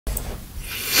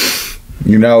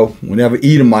You know, whenever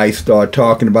Edomites start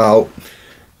talking about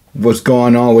what's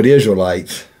going on with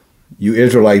Israelites, you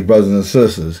Israelite brothers and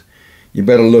sisters, you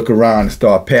better look around and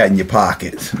start patting your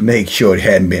pockets. Make sure it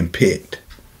hadn't been picked.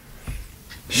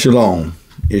 Shalom,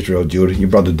 Israel Judah, your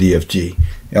brother DFG,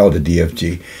 Elder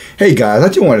DFG. Hey guys, I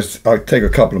just want to take a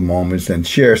couple of moments and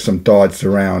share some thoughts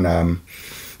around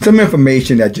some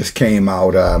information that just came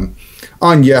out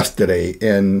on yesterday.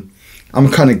 And I'm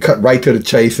kind of cut right to the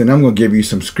chase, and I'm going to give you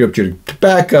some scripture to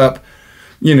back up,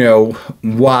 you know,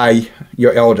 why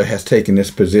your elder has taken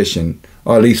this position,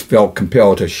 or at least felt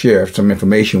compelled to share some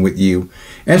information with you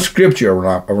and scripture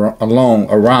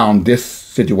around this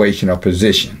situation or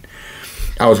position.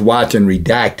 I was watching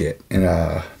Redacted, and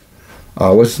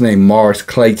what's his name, Morris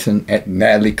Clayton, at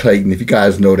Natalie Clayton. If you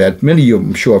guys know that, many of you,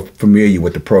 I'm sure, are familiar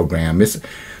with the program. Both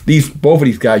of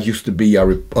these guys used to be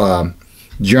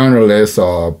journalists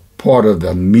or part of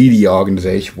the media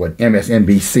organization with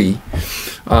MSNBC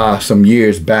some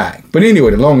years back. But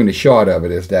anyway, the long and the short of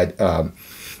it is that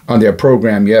on their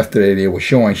program yesterday, they were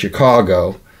showing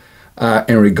Chicago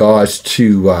in regards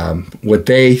to what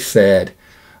they said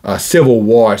civil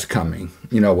war is coming,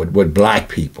 you know, with black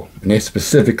people. And it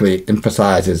specifically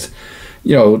emphasizes,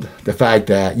 you know, the fact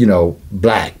that, you know,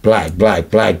 black.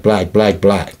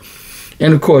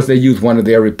 And of course, they use one of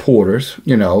their reporters,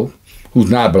 you know, who's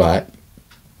not black,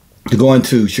 to go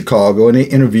into Chicago, and they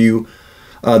interview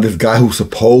this guy who's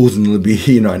supposedly be,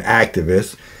 you know, an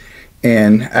activist,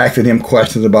 and asking him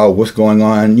questions about what's going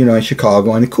on, you know, in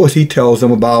Chicago. And of course, he tells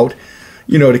them about,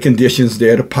 you know, the conditions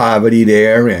there, the poverty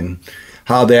there, and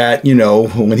how that, you know,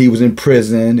 when he was in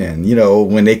prison, and, you know,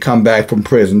 when they come back from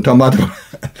prison, talking about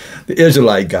the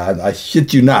Israelite guys, I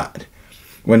shit you not,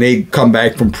 when they come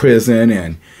back from prison,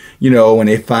 and, you know, when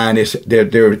they find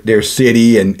their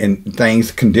city and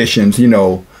things, conditions, you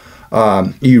know,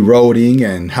 eroding,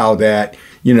 and how that,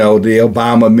 you know, the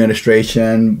Obama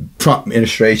administration, Trump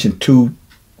administration, two,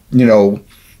 you know,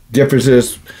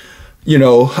 differences, you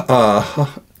know,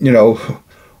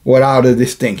 without a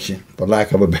distinction, for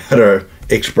lack of a better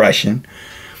expression.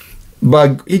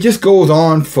 But he just goes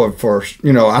on for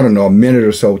you know, I don't know, a minute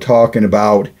or so, talking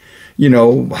about, you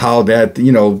know, how that,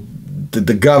 you know,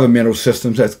 the governmental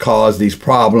systems that's caused these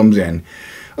problems. And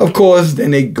of course,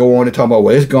 then they go on to talk about,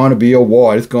 well, it's going to be a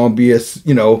war. It's going to be a,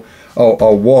 you know,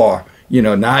 a war. You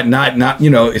know, not, you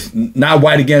know, it's not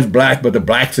white against black, but the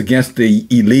blacks against the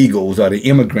illegals or the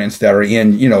immigrants that are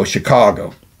in, you know,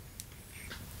 Chicago.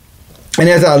 And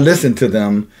as I listened to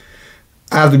them,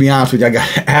 I have to be honest with you, I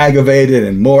got aggravated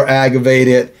and more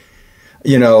aggravated,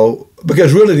 you know,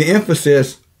 because really the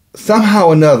emphasis somehow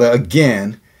or another,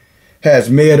 again,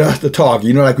 has made us the target.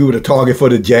 You know, like we were the target for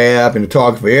the jab and the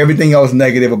target for everything else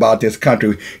negative about this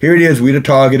country. Here it is, we're the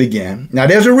target again. Now,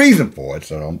 there's a reason for it,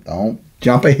 so don't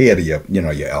jump ahead of your, you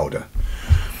know, your elder.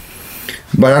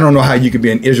 But I don't know how you could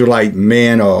be an Israelite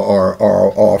man or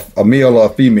a male or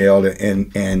a female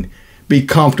and be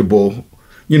comfortable,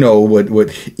 you know,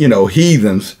 with you know,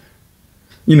 heathens,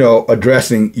 you know,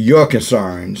 addressing your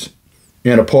concerns.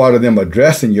 And a part of them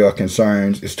addressing your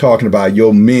concerns is talking about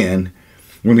your men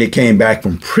when they came back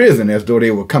from prison, as though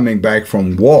they were coming back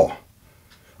from war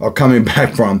or coming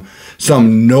back from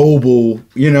some noble,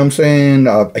 you know what I'm saying,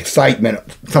 excitement,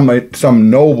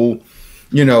 some noble,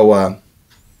 you know,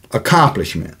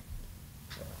 accomplishment.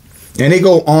 And they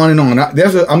go on and on.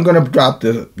 I'm going to drop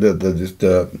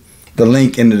the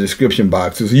link in the description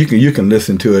box so you can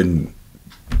listen to it and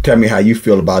tell me how you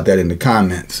feel about that in the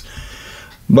comments.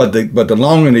 But the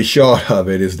long and the short of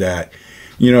it is that,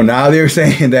 you know, now they're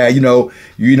saying that, you know,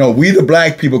 we the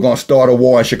black people are going to start a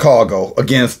war in Chicago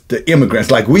against the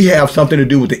immigrants. Like we have something to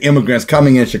do with the immigrants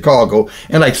coming in Chicago,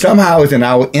 and like somehow it's in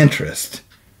our interest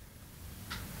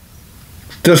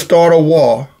to start a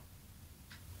war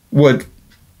with,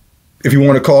 if you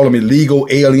want to call them illegal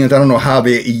aliens. I don't know how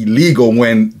they're illegal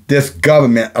when this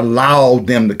government allowed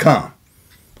them to come.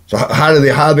 So how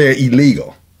they're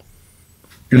illegal?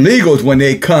 Illegal is when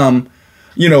they come,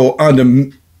 you know, under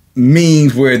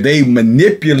means where they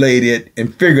manipulated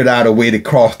and figured out a way to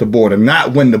cross the border,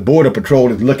 not when the Border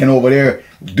Patrol is looking over there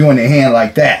doing their hand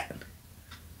like that.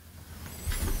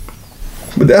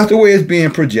 But that's the way it's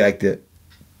being projected.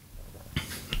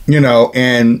 You know,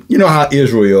 and you know how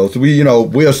Israel is.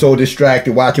 We're so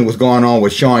distracted watching what's going on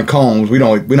with Sean Combs. We're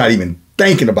not even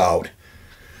thinking about,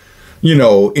 you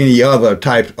know, any other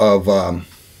type of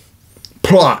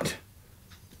plot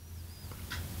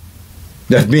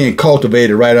that's being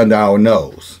cultivated right under our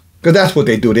nose. Because that's what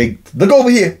they do. They look over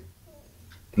here.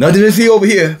 Nothing to see over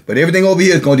here, but everything over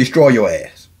here is going to destroy your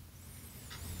ass.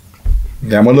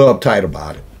 Yeah, I'm a little uptight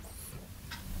about it.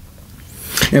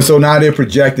 And so now they're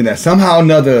projecting that somehow or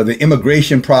another the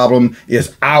immigration problem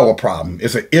is our problem.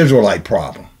 It's an Israelite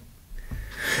problem.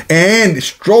 And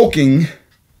stroking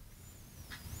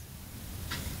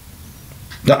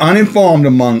the uninformed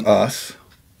among us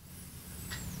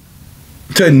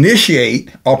to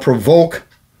initiate or provoke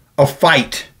a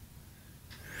fight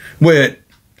with,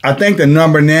 I think the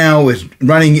number now is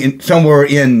running in somewhere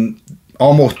in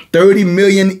almost 30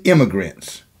 million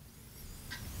immigrants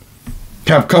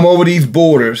have come over these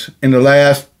borders in the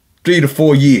last 3 to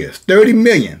 4 years. 30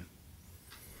 million.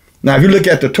 Now, if you look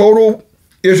at the total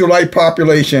Israelite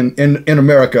population in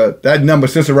America, that number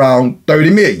sits around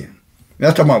 30 million.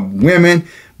 That's talking about women,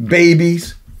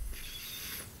 babies,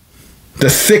 the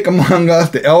sick among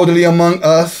us, the elderly among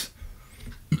us,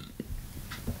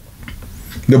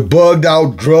 the bugged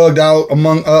out, drugged out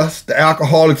among us, the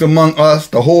alcoholics among us,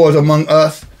 the whores among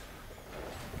us,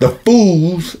 the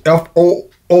fools,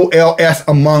 F-O-O-L-S,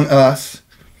 among us.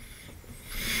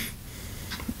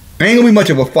 Ain't gonna be much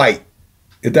of a fight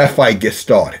if that fight gets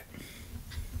started.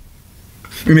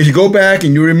 And if you go back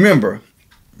and you remember,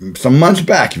 some months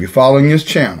back, if you're following this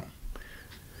channel,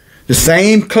 the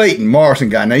same Clayton Morrison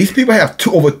guy. Now, these people have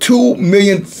over 2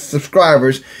 million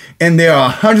subscribers, and there are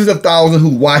hundreds of thousands who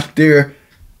watch their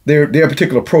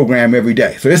particular program every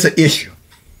day. So it's an issue.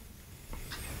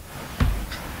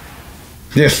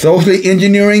 They're socially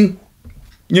engineering,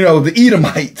 the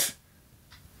Edomites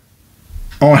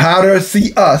on how to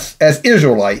see us as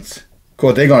Israelites. Of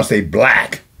course, they're going to say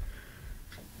black.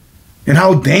 And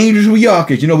how dangerous we are,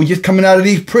 because, we're just coming out of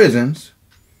these prisons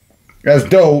as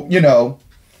though,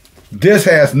 this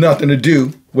has nothing to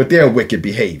do with their wicked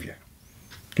behavior.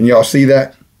 Can y'all see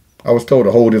that? I was told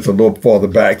to hold this a little farther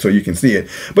back so you can see it.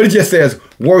 But it just says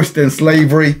worse than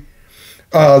slavery.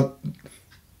 The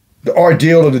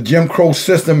ordeal of the Jim Crow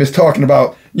system is talking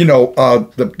about,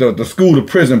 the school to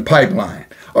prison pipeline.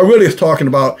 Or really it's talking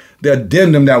about the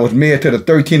addendum that was made to the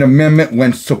 13th Amendment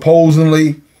when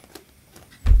supposedly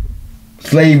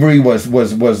slavery was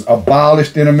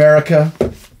abolished in America.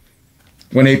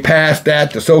 When they passed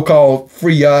that, the so-called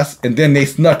free us, and then they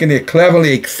snuck in there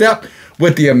cleverly, except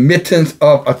with the admittance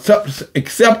of a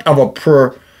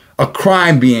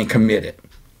crime being committed.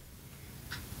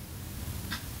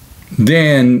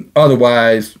 Then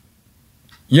otherwise,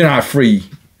 you're not free.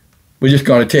 We're just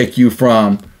going to take you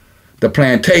from the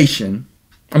plantation.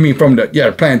 From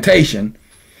the plantation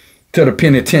to the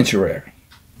penitentiary.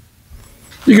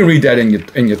 You can read that in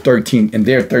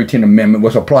their 13th Amendment,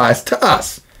 which applies to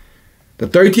us. The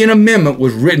 13th Amendment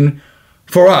was written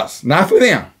for us, not for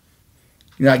them.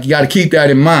 You got to keep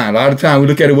that in mind. A lot of times we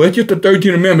look at it, well, it's just the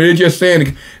 13th Amendment. They're just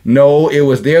saying, no, it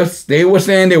was they were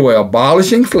saying they were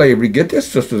abolishing slavery. Get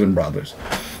this, sisters and brothers.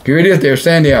 Here it is. They're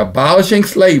saying they're abolishing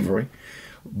slavery,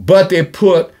 but they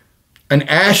put an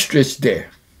asterisk there.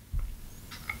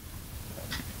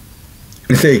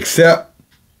 They say, except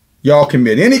y'all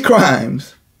commit any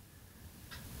crimes,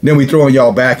 then we throwing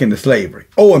y'all back into slavery.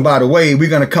 Oh, and by the way, we're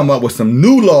going to come up with some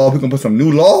new laws. We're going to put some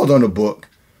new laws on the book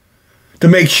to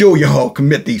make sure y'all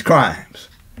commit these crimes.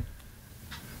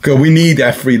 Because we need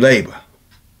that free labor.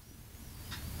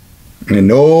 And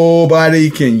nobody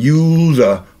can use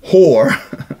a whore,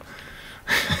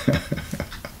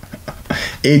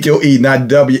 H-O-E, not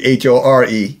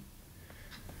W-H-O-R-E,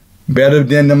 better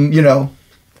than them,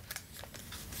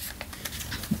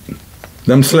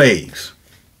 them slaves.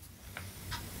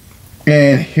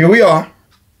 And here we are,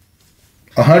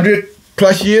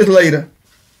 100+ years later,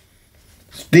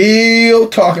 still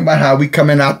talking about how we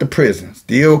coming out the prison,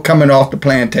 still coming off the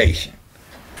plantation.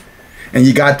 And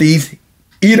you got these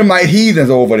Edomite heathens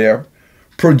over there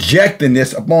projecting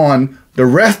this upon the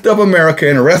rest of America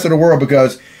and the rest of the world,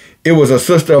 because it was a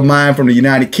sister of mine from the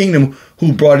United Kingdom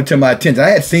who brought it to my attention. I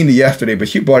had seen it yesterday, but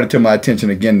she brought it to my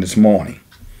attention again this morning.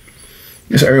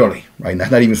 It's early, right now.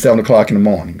 It's not even 7 o'clock in the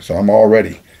morning, so I'm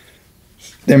already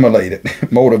stimulated,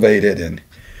 motivated, and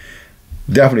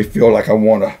definitely feel like I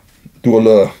want to do a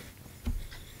little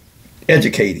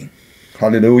educating.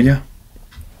 Hallelujah.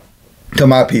 To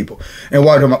my people. And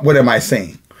what am I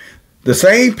saying? The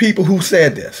same people who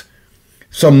said this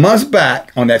some months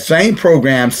back on that same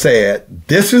program said,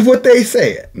 this is what they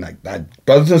said. Like,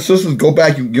 brothers and sisters, go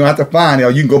back. You don't have to find it,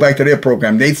 or you can go back to their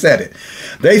program. They said it.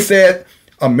 They said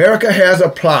America has a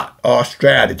plot or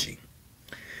strategy.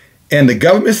 And the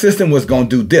government system was going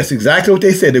to do this. Exactly what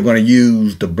they said. They're going to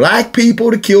use the black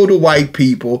people to kill the white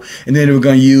people. And then they were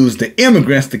going to use the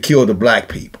immigrants to kill the black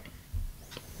people.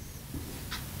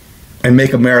 And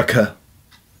make America,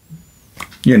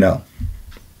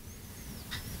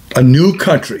 a new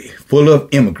country full of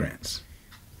immigrants.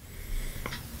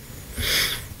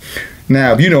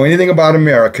 Now, if you know anything about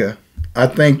America, I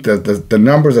think that the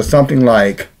numbers are something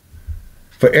like,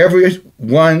 for every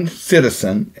one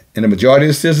citizen, and the majority of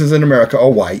the citizens in America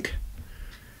are white,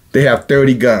 they have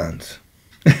 30 guns.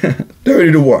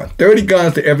 30 to 1. 30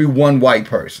 guns to every one white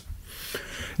person.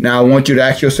 Now, I want you to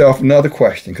ask yourself another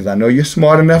question, because I know you're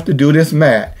smart enough to do this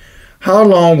math. How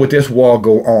long would this war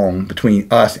go on between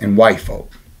us and white folk?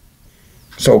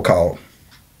 So-called.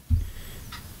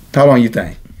 How long you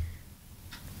think?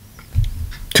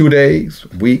 2 days?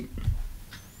 A week?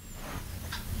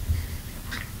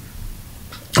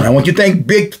 I want you to think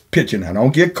big picture now.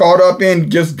 Don't get caught up in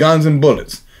just guns and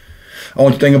bullets. I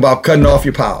want you to think about cutting off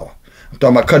your power. I'm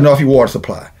talking about cutting off your water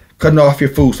supply, cutting off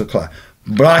your food supply,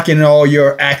 blocking all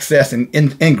your access and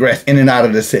ingress in and out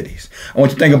of the cities. I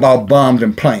want you to think about bombs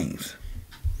and planes.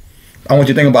 I want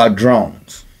you to think about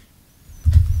drones.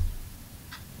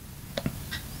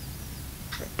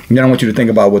 And then I want you to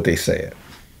think about what they said.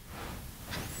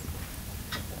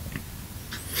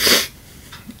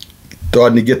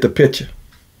 Starting to get the picture.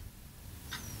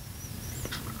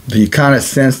 Do you kind of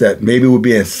sense that maybe we're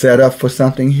being set up for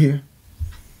something here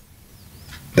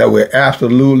that we're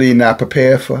absolutely not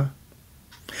prepared for?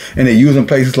 And they're using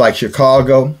places like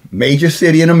Chicago, major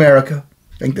city in America,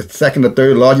 I think the second or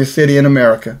third largest city in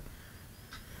America,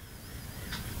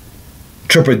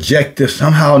 to project this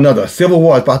somehow or another. A civil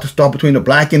war is about to start between the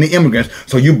black and the immigrants.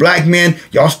 So you black men,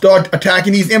 y'all start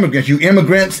attacking these immigrants. You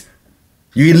immigrants,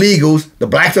 you illegals, the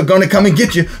blacks are going to come and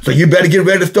get you. So you better get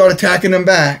ready to start attacking them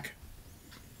back.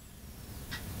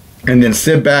 And then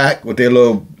sit back with their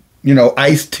little,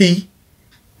 iced tea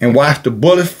and watch the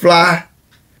bullets fly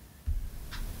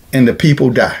and the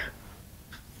people die.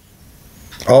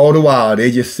 All the while, they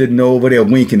just sitting over there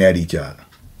winking at each other.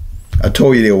 I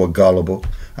told you they were gullible.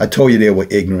 I told you they were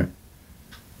ignorant.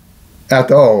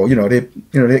 After all,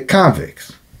 they're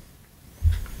convicts.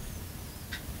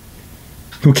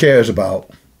 Who cares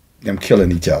about them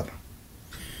killing each other?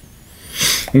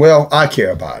 Well, I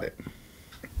care about it.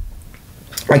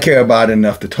 I care about it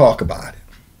enough to talk about it.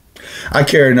 I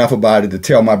care enough about it to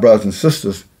tell my brothers and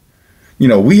sisters,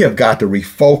 we have got to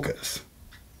refocus.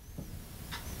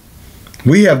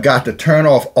 We have got to turn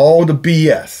off all the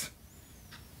BS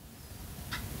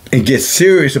and get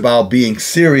serious about being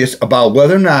serious about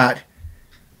whether or not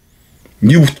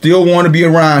you still want to be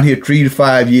around here 3 to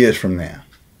 5 years from now.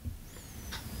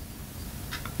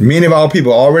 Many of our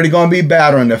people are already going to be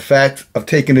battling the fact of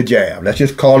taking the jab. Let's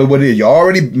just call it what it is.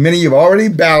 Many of you are already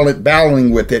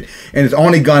battling with it, and it's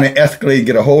only going to escalate and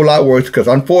get a whole lot worse because,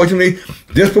 unfortunately,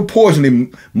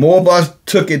 disproportionately, more of us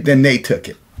took it than they took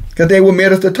it because they were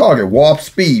made us the target. Warp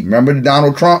speed. Remember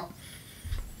Donald Trump?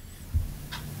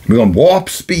 We're going to warp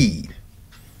speed.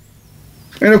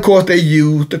 And, of course, they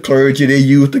use the clergy. They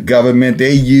use the government.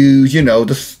 They use,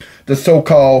 the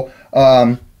so-called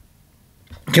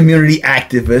community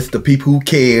activists, the people who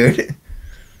cared,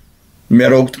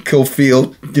 medical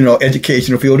field,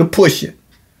 educational field, to push it.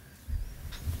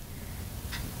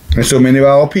 And so many of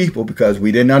our people, because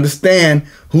we didn't understand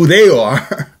who they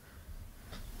are,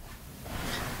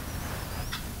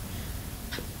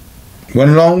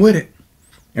 went along with it.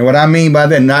 And what I mean by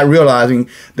that, not realizing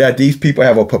that these people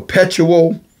have a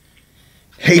perpetual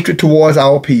hatred towards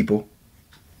our people,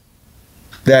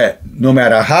 that no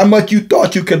matter how much you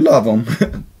thought you could love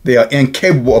them, they are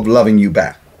incapable of loving you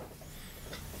back.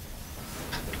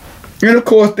 And of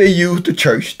course, they use the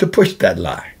church to push that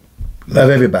lie. Love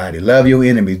everybody. Love your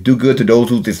enemies. Do good to those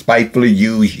who despitefully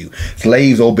use you.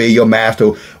 Slaves, obey your master,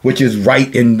 which is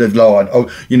right in the Lord.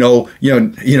 Oh,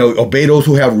 obey those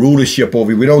who have rulership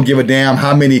over you. We don't give a damn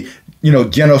how many,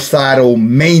 genocidal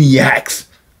maniacs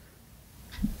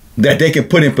that they can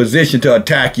put in position to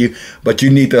attack you, but you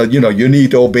need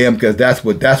to obey them because that's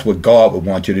what God would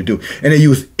want you to do. And they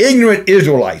use ignorant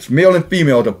Israelites, male and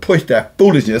female, to push that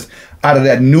foolishness out of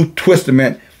that New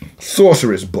Testament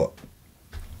sorceress book.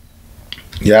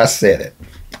 Yeah, I said it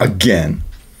again.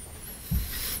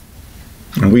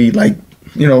 And we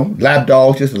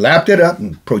lapdogs just lapped it up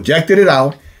and projected it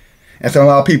out. And some of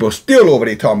our people are still over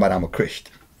there talking about I'm a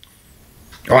Christian.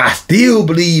 Or I still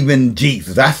believe in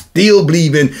Jesus. I still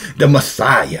believe in the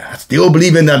Messiah. I still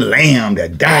believe in the Lamb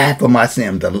that died for my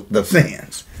sins, the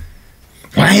sins.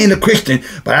 Well, I ain't a Christian,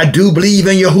 but I do believe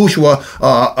in Yahushua,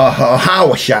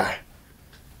 Hawashai.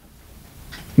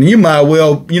 You might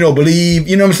well, believe,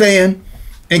 what I'm saying,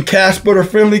 in Casper the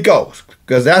Friendly Ghost,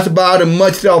 because that's about as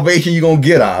much salvation you're going to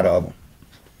get out of them.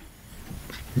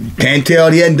 You can't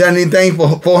tell he hadn't done anything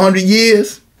for 400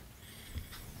 years.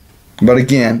 But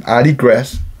again, I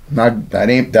digress.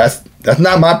 That's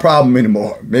not my problem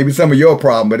anymore. Maybe some of your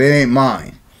problem, but it ain't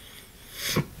mine.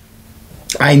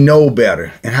 I know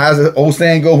better. And how's the old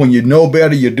saying go? When you know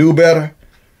better, you do better.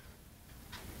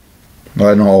 Well,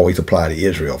 it don't always apply to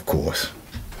Israel, of course.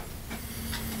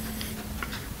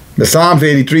 The Psalms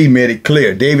 83 made it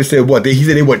clear. David said what? He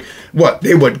said they would what?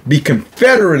 They would be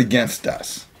confederate against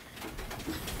us.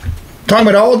 Talking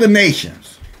about all the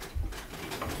nations.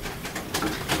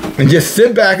 And just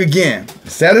sit back again.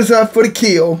 Set us up for the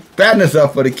kill. Fatten us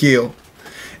up for the kill.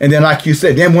 And then like you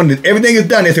said, then when everything is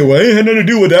done, they say, well, it had nothing to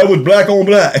do with that. It was black on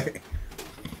black.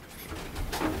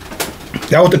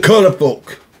 That was the colored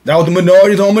folk. That was the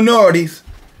minorities on minorities.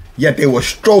 Yet they were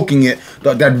stroking it,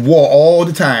 that war all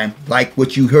the time, like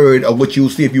what you heard or what you'll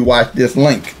see if you watch this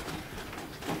link.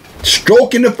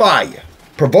 Stroking the fire,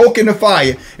 provoking the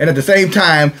fire, and at the same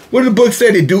time, what did the book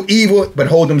say? They do evil, but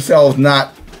hold themselves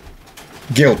not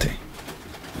guilty.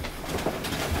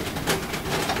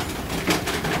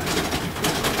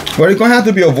 Well, there's going to have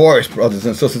to be a voice, brothers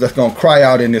and sisters, that's going to cry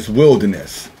out in this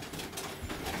wilderness.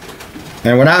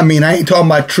 And what I mean, I ain't talking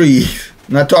about trees.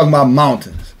 I'm not talking about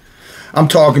mountains. I'm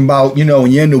talking about, you know,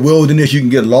 when you're in the wilderness, you can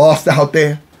get lost out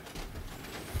there.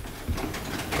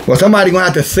 Well, somebody's going to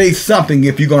have to say something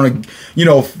if you're going to, you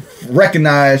know,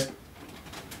 recognize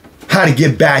how to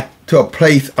get back to a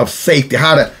place of safety.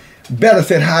 Better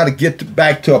said, how to get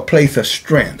back to a place of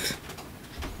strength.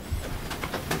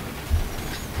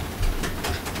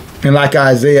 And like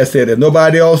Isaiah said, if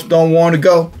nobody else don't want to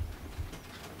go,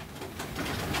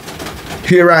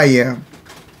 here I am.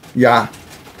 Yah,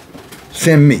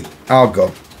 send me. I'll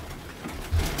go.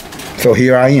 So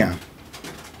here I am.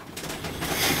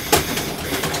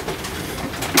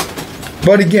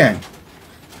 But again,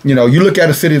 you know, you look at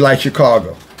a city like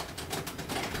Chicago.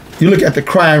 You look at the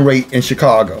crime rate in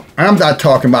Chicago. I'm not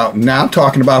talking about now. I'm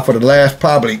talking about for the last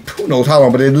probably, who knows how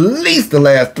long, but at least the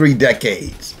last 3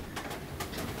 decades.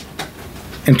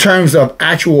 In terms of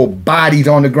actual bodies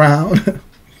on the ground.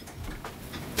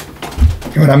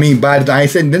 What I mean by that, I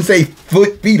didn't say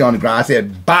feet on the ground. I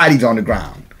said bodies on the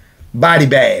ground. Body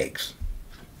bags.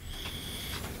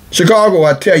 Chicago,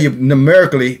 I tell you,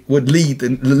 numerically would lead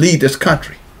this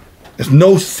country. There's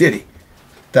no city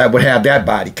that would have that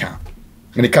body count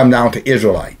when it comes down to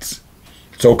Israelites,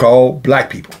 so-called black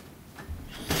people.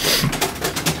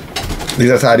 At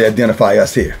least that's how they identify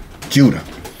us here. Judah.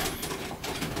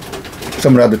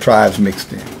 Some of the other tribes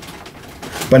mixed in.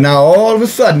 But now all of a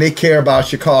sudden they care about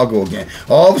Chicago again.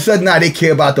 All of a sudden now they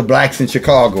care about the blacks in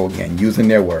Chicago again, using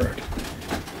their word.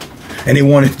 And they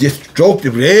want to just stroke it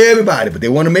with everybody, but they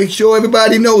want to make sure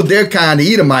everybody knows they're kind.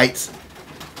 The Edomites,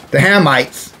 the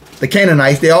Hamites, the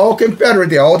Canaanites, they're all confederate,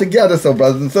 they're all together. So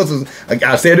brothers and sisters, like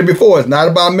I said it before, it's not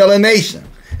about melanation.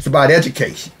 It's about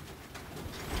education.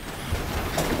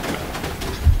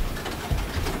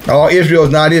 All Israel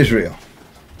is not Israel.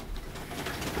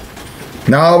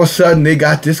 Now all of a sudden they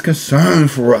got this concern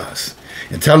for us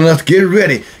and telling us get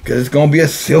ready because it's going to be a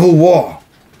civil war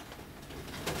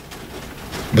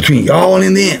between y'all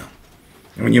and them.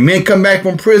 And when your men come back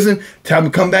from prison, tell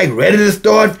them to come back ready to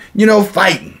start, you know,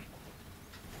 fighting.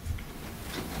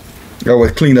 They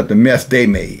always clean up the mess they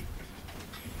made.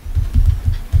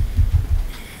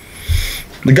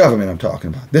 The government I'm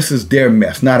talking about. This is their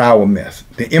mess, not our mess.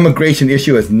 The immigration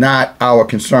issue is not our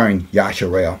concern,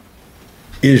 Yasharel.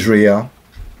 Israel.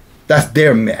 That's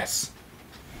their mess.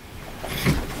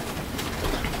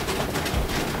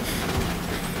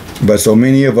 But so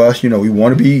many of us, you know, we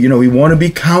want to be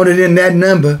counted in that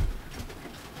number.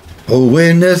 Oh,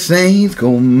 when the saints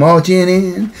go marching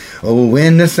in. Oh,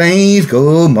 when the saints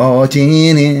go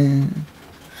marching in.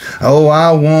 Oh,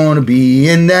 I want to be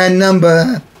in that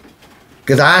number.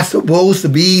 Because I supposed to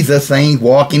be the saint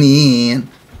walking in.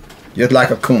 Just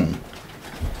like a coon.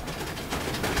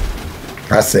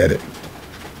 I said it.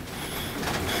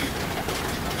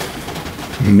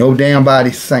 No damn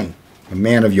body saint. A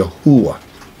man of Yahuwah.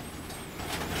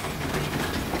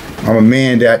 I'm a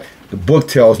man that the book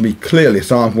tells me clearly,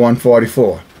 Psalms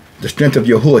 144. The strength of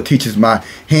Yahuwah teaches my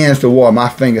hands to war, my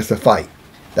fingers to fight.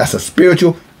 That's a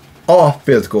spiritual or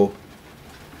physical,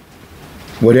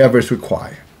 whatever is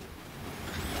required.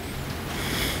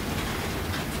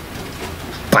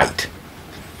 Fight.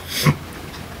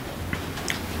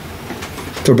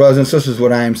 So brothers and sisters,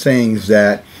 what I am saying is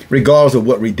that regardless of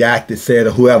what redacted said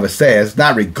or whoever says,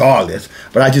 not regardless,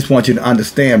 but I just want you to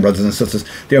understand, brothers and sisters,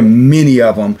 there are many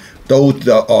of them, those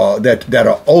that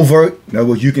are overt, in other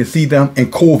words, you can see them,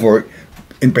 and covert,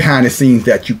 and behind the scenes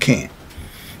that you can't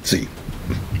see.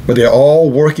 But they're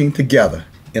all working together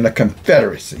in a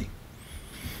confederacy.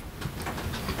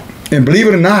 And believe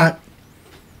it or not,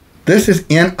 this is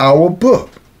in our book.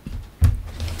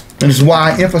 And this is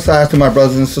why I emphasize to my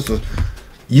brothers and sisters,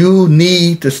 you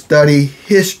need to study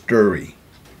history.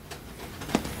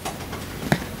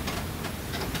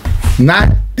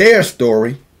 Not their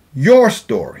story, your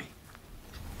story.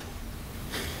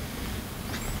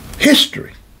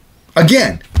 History.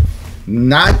 Again,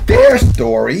 not their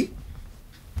story,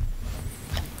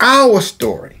 our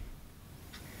story.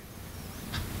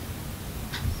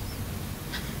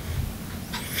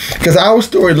 Because our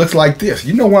story looks like this.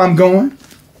 You know where I'm going?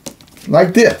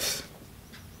 Like this.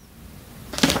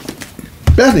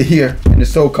 Especially here in the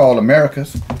so-called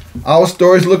Americas. Our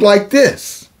stories look like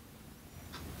this.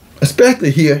 Especially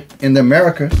here in the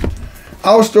Americas.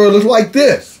 Our story looks like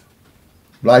this.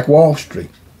 Like Wall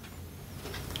Street.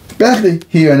 Especially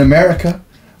here in America.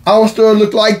 Our story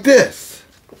looks like this.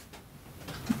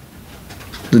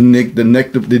 The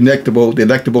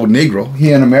delectable Negro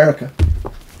here in America.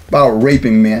 About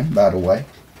raping men, by the way.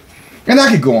 And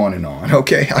I could go on and on,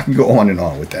 okay? I can go on and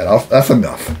on with that. That's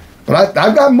enough. But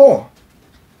I've got more.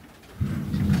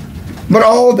 But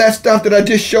all that stuff that I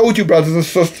just showed you, brothers and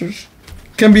sisters,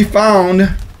 can be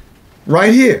found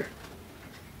right here.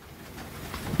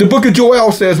 The book of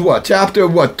Joel says what? Chapter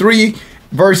 3,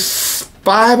 verse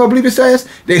 5, I believe it says.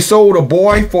 They sold a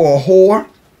boy for a whore.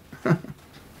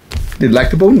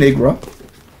 Delectable Negro.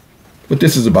 What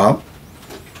this is about.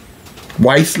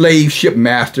 White slave ship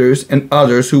masters and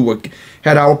others who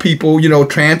had our people, in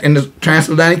the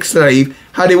transatlantic slave,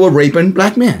 how they were raping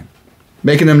black men,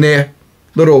 making them their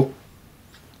little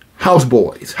house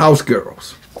boys, house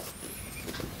girls.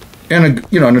 And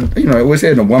it was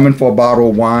said a woman for a bottle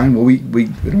of wine. Well, we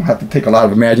don't have to take a lot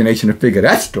of imagination to figure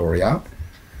that story out.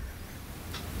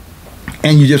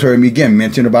 And you just heard me again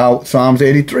mention about Psalms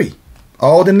 83.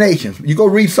 All the nations. You go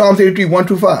read Psalms 83, 1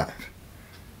 through 5.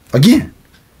 Again.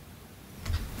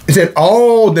 It said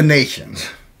all the nations,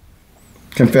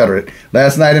 Confederate.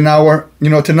 Last night in our,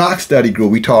 Tanakh study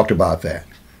group, we talked about that.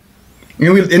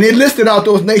 And they listed out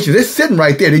those nations. They're sitting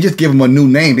right there. They just give them a new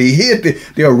name. They hid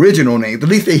the original names. At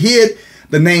least they hid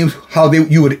the names how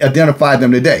you would identify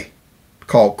them today.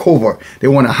 Called covert. They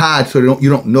want to hide so you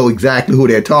don't know exactly who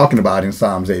they're talking about in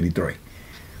Psalms 83.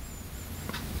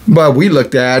 But we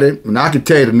looked at it, and I can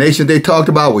tell you the nations they talked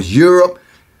about was Europe,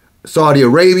 Saudi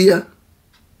Arabia,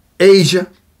 Asia,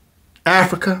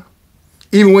 Africa,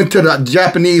 even went to the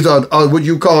Japanese or what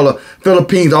you call the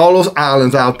Philippines, all those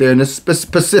islands out there in the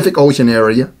Pacific Ocean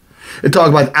area. They talk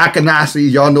about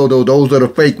Akhenaten. Y'all know those are the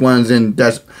fake ones and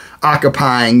that's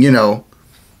occupying, the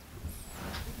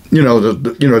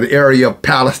area of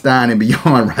Palestine and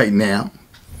beyond right now.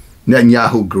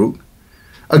 Netanyahu group.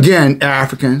 Again,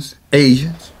 Africans,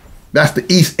 Asians. That's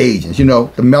the East Asians, the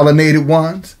melanated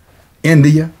ones.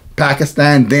 India,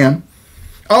 Pakistan, them.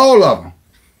 All of them.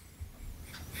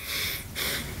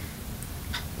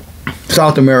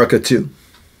 South America too.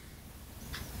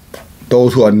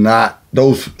 Those who are not,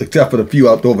 except for the few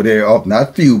out over there,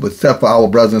 not few, but except for our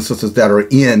brothers and sisters that are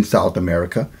in South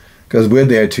America, because we're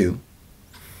there too.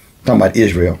 Talking about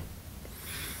Israel.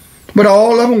 But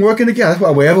all of them working together. That's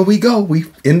why wherever we go, we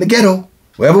in the ghetto.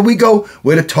 Wherever we go,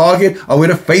 we're the target or we're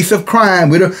the face of crime.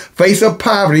 We're the face of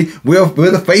poverty. We're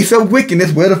the face of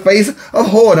wickedness. We're the face of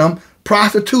whoredom,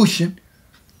 prostitution,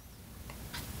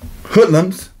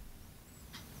 hoodlums.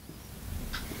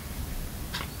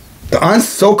 The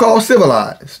so-called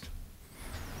civilized.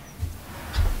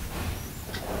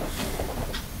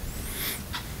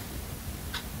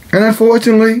 And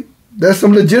unfortunately, there's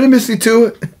some legitimacy to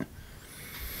it.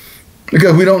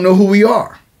 Because we don't know who we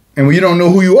are. And when you don't know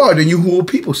who you are, then who will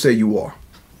people say you are?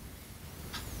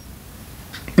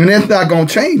 And that's not going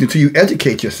to change until you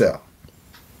educate yourself.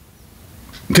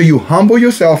 Until you humble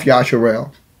yourself,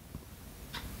 Yasharel.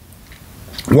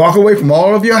 Walk away from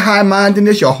all of your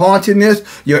high-mindedness, your haughtiness,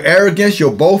 your arrogance,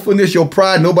 your boastfulness, your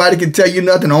pride. Nobody can tell you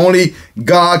nothing. Only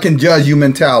God can judge you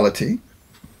mentality.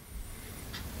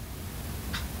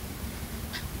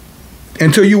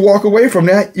 Until you walk away from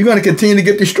that, you're going to continue to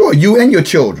get destroyed. You and your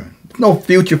children. There's no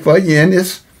future for you in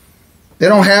this. They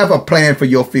don't have a plan for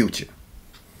your future.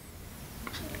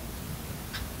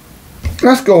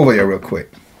 Let's go over there real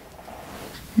quick.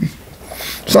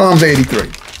 Psalms 83.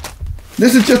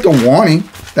 This is just a warning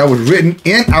that was written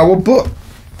in our book.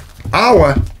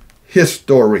 Our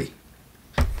history.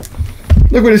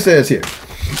 Look what it says here.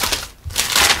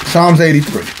 Psalms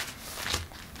 83.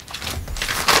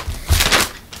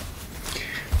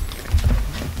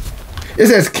 It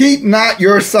says, keep not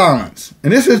your silence.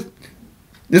 And this is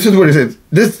what it says.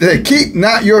 This says, keep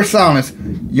not your silence,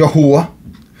 Yahuwah.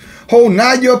 Hold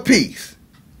not your peace,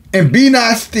 and be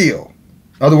not still.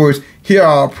 In other words, hear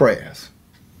our prayers.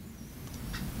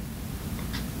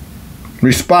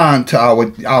 Respond to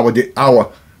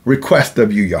our request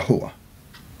of you, Yahuwah.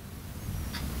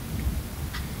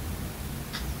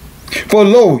 For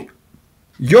lo,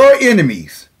 your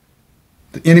enemies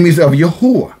the enemies of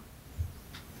Yahuwah.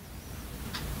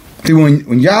 See,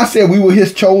 when Yah said we were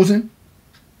his chosen,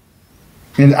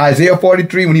 in Isaiah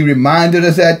 43, when he reminded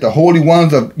us that the holy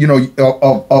ones of, of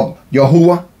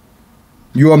Yahuwah,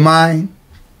 you are mine,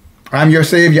 I'm your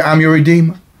Savior, I'm your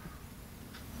Redeemer.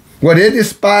 Well, their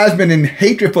despisement and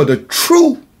hatred for the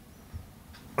true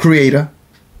Creator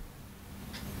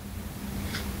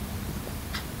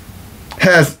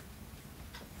has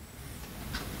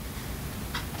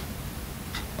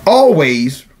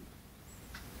always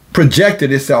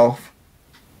projected itself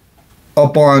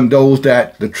upon those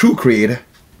that the true Creator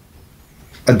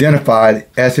identified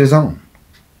as his own.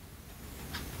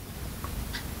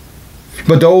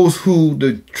 But those who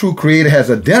the true Creator has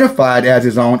identified as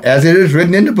his own, as it is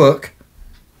written in the book,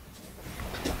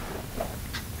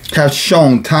 have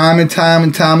shown time and time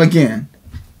and time again,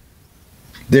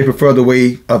 they prefer the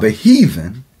way of the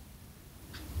heathen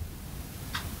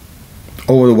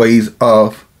over the ways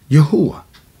of Yahuwah,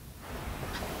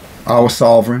 our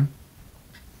sovereign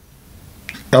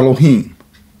Elohim.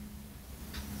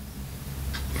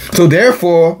 So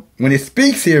therefore, when it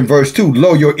speaks here in verse 2,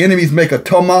 lo, your enemies make a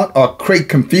tumult or create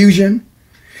confusion,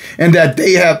 and that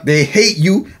they hate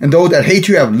you, and those that hate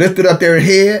you have lifted up their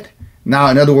head. Now,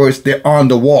 in other words, they're on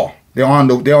the wall. They're on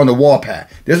the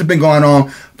warpath. This has been going on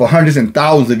for hundreds and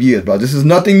thousands of years, but this is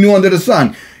nothing new under the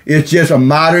sun. It's just a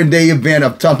modern day event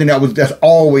of something that's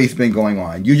always been going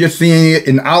on. You're just seeing it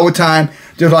in our time,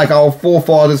 just like our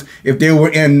forefathers, if they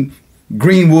were in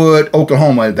Greenwood,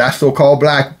 Oklahoma, that's so-called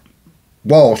Black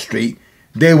Wall Street,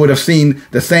 they would have seen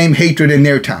the same hatred in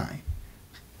their time.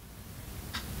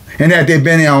 And that they've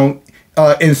been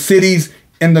in cities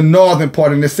in the northern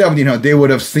part in the 1700s, they would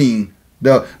have seen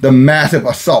the massive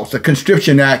assaults, the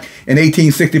Conscription Act in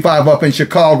 1865 up in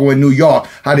Chicago and New York,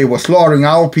 how they were slaughtering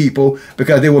our people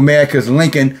because they were mad because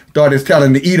Lincoln started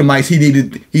telling the Edomites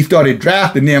he started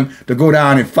drafting them to go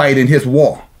down and fight in his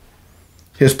war,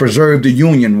 his Preserve the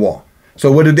Union war.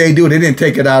 So what did they do? They didn't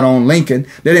take it out on Lincoln.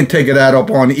 They didn't take it out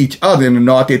up on each other in the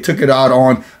north. They took it out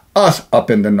on us up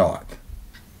in the north.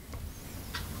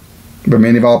 But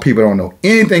many of our people don't know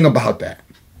anything about that.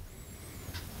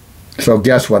 So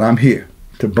guess what? I'm here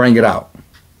to bring it out.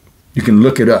 You can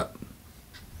look it up.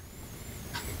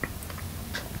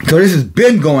 So this has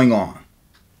been going on.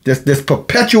 This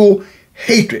perpetual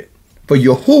hatred for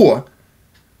Yahuwah.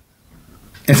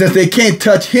 And since they can't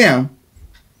touch him,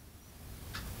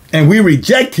 and we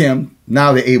reject him,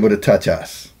 now they're able to touch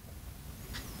us.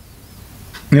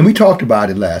 And we talked about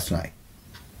it last night.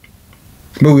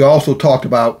 But we also talked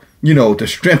about, the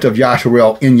strength of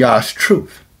Yasharel in Yah's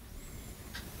truth.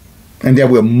 And that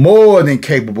we're more than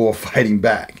capable of fighting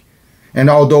back. And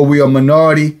although we are a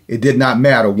minority, it did not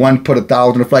matter. One put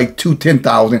 1,000 to flight, two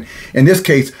 10,000. In this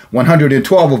case,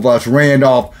 112 of us ran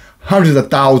off hundreds of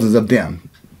thousands of them.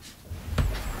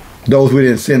 Those we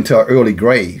didn't send to our early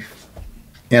grave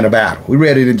in a battle. We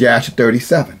read it in Joshua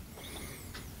 37.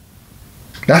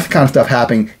 That's the kind of stuff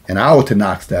happening in our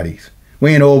Tanakh studies.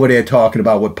 We ain't over there talking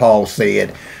about what Paul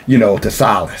said, to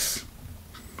Silas.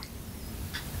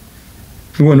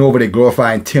 We went over there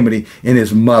glorifying Timothy and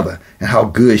his mother and how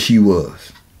good she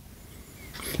was.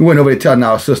 We went over there telling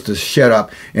our sisters, shut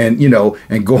up and,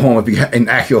 and go home and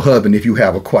ask your husband if you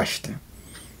have a question.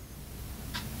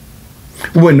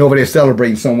 We went over there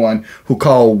celebrating someone who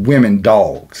called women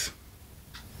dogs.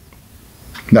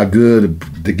 Not good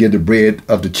to give the bread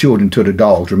of the children to the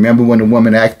dogs. Remember when the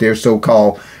woman asked their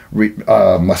so-called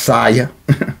Messiah?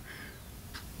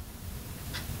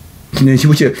 And then she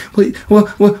would say,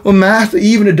 well, master,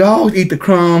 even the dogs eat the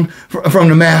crumbs from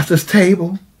the master's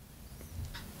table.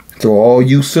 So all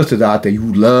you sisters out there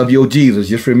who love your Jesus,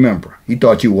 just remember, he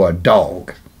thought you were a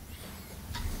dog.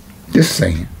 Just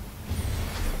saying.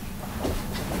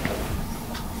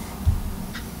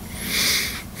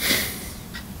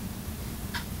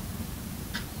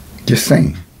 Just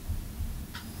saying.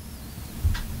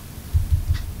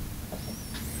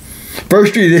 Verse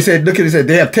 3, they said, look at it,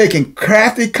 they have taken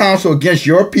crafty counsel against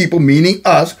your people, meaning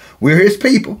us. We're his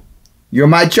people. You're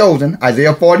my chosen.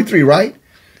 Isaiah 43, right?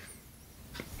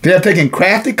 They have taken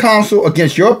crafty counsel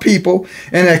against your people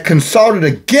and have consulted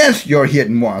against your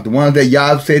hidden ones. The ones that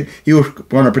Yah said he was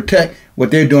going to protect.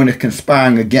 What they're doing is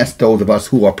conspiring against those of us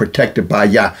who are protected by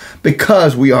Yah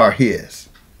because we are his.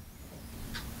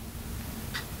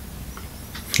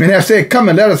 And have said, come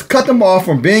and let us cut them off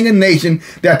from being a nation,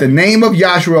 that the name of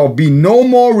Yasharel be no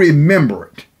more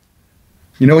remembered.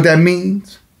 You know what that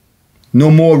means?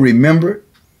 No more remembered.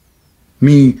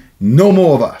 Mean no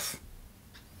more of us.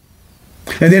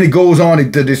 And then it goes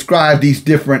on to describe these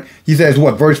different, he says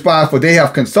what, verse 5, for they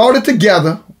have consulted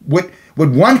together with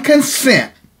one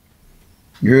consent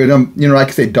You heard them, you know, like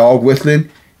I said, dog whistling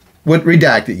with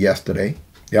redacted yesterday.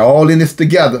 They're all in this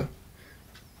together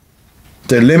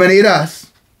to eliminate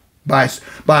us by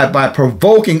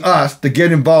provoking us to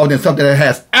get involved in something that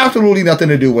has absolutely nothing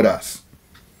to do with us.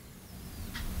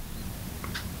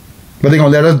 But they're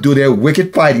going to let us do their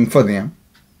wicked fighting for them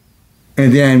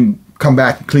and then come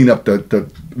back and clean up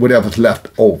the whatever's left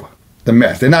over, the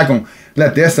mess. They're not going to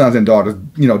let their sons and daughters,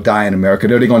 you know, die in America.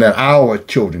 They're going to let our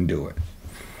children do it.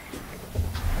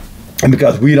 And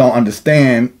because we don't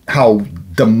understand how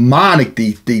demonic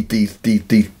these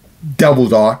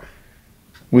devils are,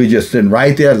 we're just sitting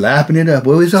right there lapping it up.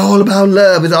 Well, it's all about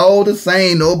love. It's all the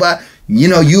same. Nobody, you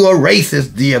know, you a racist,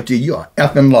 DFG. You are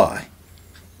effing lie.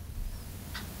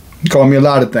 You call me a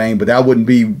lot of things, but that wouldn't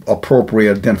be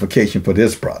appropriate identification for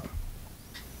this brother.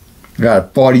 I got a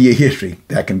 40-year history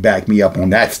that can back me up on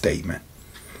that statement.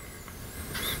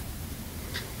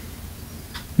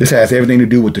 This has everything to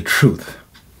do with the truth.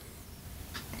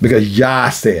 Because Yah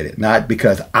said it, not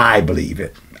because I believe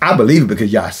it. I believe it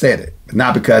because Yah said it, but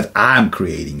not because I'm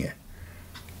creating it.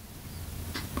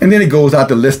 And then it goes out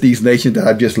to list these nations that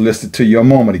I just listed to you a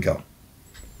moment ago.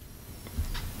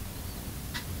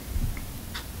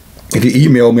 If you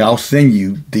email me, I'll send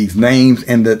you these names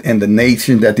and the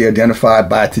nation that they're identified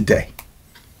by today.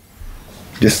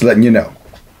 Just letting you know.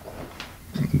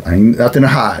 Ain't nothing to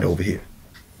hide over here.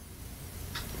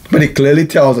 But it clearly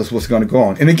tells us what's going to go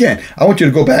on. And again, I want you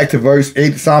to go back to verse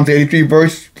 8, Psalms 83,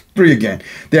 verse 3 again.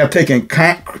 They have taken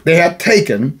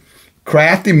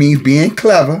crafty means being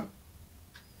clever,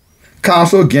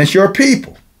 counsel against your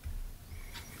people,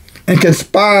 and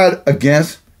conspired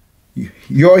against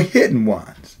your hidden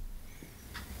ones.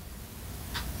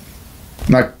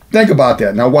 Now think about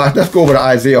that. Now watch. Let's go over to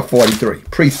Isaiah 43,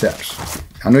 precepts.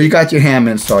 I know you got your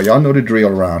hammer and saw. Y'all know the drill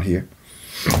around here.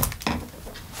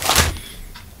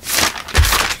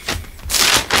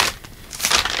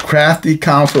 Crafty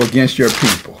counsel against your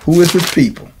people. Who is his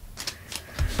people?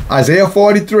 Isaiah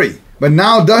 43. But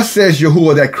now thus says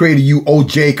Yahuwah that created you, O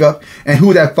Jacob, and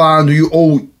who that found you,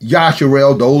 O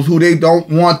Yasharel, those who they don't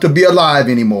want to be alive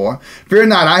anymore. Fear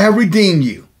not, I have redeemed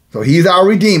you. So he's our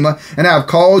Redeemer, and I have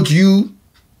called you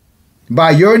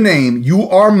by your name. You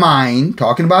are mine,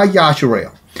 talking about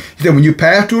Yasharel. He said, when you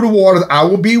pass through the waters, I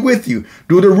will be with you.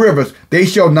 Through the rivers, they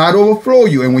shall not overflow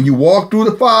you. And when you walk through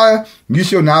the fire, you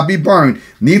shall not be burned.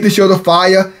 Neither shall the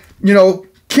fire,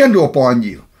 kindle upon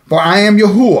you. For I am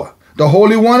Yahuwah, the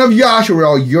Holy One of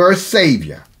Yasharel, your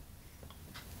Savior.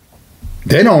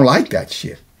 They don't like that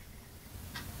shit.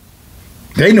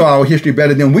 They know our history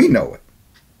better than we know it.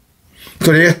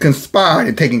 So they're conspired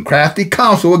and taking crafty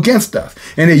counsel against us.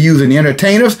 And they're using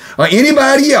entertainers or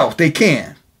anybody else they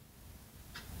can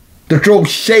to throw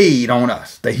shade on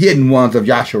us, the hidden ones of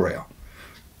Yasharel.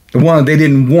 The ones they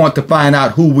didn't want to find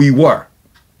out who we were.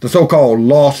 The so-called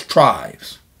lost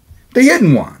tribes. The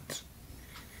hidden ones.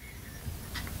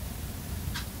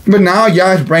 But now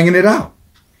Yah is bringing it out.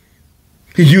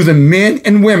 He's using men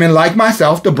and women like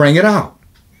myself to bring it out.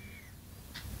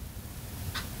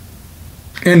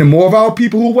 And the more of our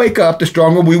people who wake up, the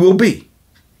stronger we will be.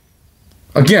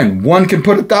 Again, one can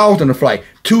put 1,000 to flight,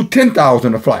 2,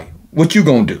 10,000 to flight. What you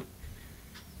gonna do?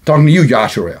 Talking to you,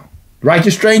 Yasharel.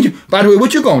 Righteous stranger, by the way,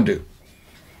 what you gonna do?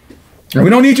 And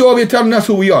we don't need you over here telling us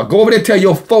who we are. Go over there and tell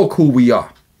your folk who we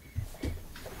are.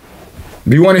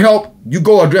 If you want to help, you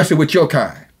go address it with your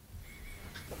kind.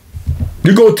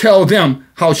 You go tell them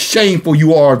how shameful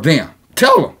you are of them.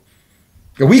 Tell them.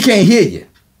 Because we can't hear you.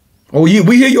 Oh,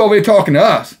 we hear you over there talking to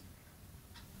us.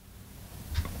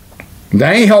 They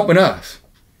ain't helping us.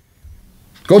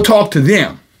 Go talk to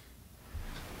them.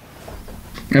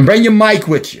 And bring your mic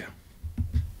with you.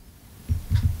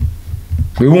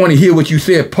 We want to hear what you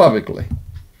said publicly.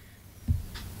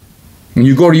 When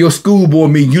you go to your school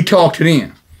board meeting, you talk to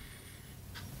them.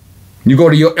 You go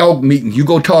to your elk meeting, you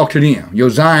go talk to them. Your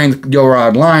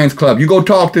Lions Club, you go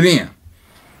talk to them.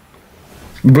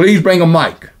 Please bring a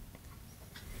mic.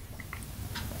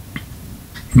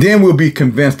 Then we'll be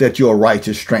convinced that you're a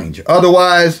righteous stranger.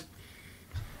 Otherwise,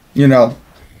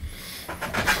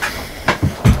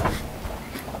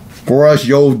 for us,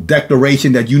 your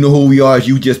declaration that you know who we are is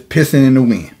you just pissing in the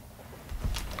wind.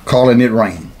 Calling it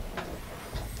rain.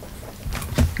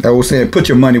 I was saying, put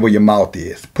your money where your mouth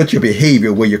is. Put your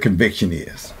behavior where your conviction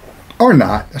is. Or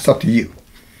not. That's up to you.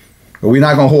 But we're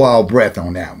not going to hold our breath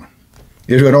on that one.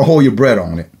 Israel, don't hold your breath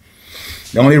on it.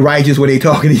 The only righteous when they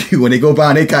talking to you, when they go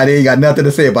by they ain't got nothing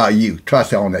to say about you.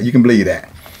 Trust on that. You can believe that.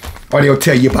 Or they'll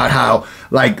tell you about how,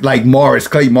 like Clayton Morris,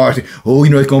 it's going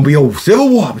to be a civil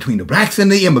war between the blacks and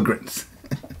the immigrants.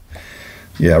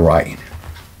 Yeah, right.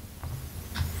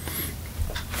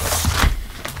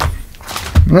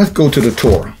 Let's go to the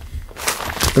Torah.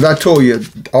 Because I told you,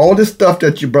 all this stuff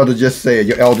that your brother just said,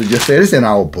 your elder just said, it's in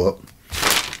our book.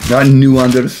 Nothing new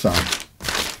under the sun.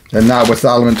 That's not what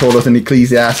Solomon told us in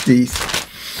Ecclesiastes.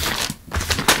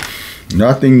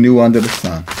 Nothing new under the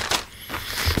sun.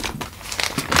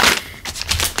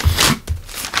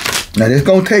 Now, it's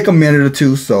going to take a minute or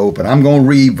two, but I'm going to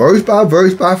read verse by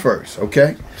verse,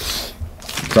 okay?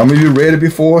 Some of you read it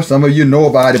before. Some of you know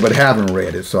about it but haven't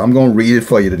read it. So I'm going to read it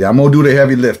for you today. I'm going to do the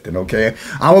heavy lifting, okay?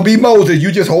 I'm going to be Moses.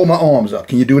 You just hold my arms up.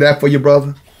 Can you do that for your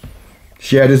brother?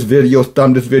 Share this video.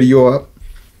 Thumb this video up.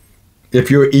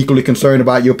 If you're equally concerned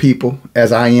about your people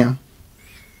as I am.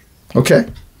 Okay?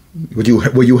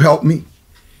 Will you help me?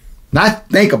 Not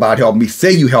think about helping me.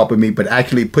 Say you helping me, but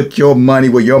actually put your money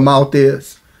where your mouth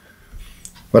is.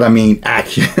 But I mean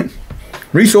action.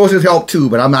 Resources help too,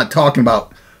 but I'm not talking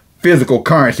about physical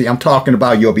currency. I'm talking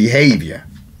about your behavior,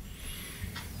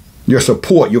 your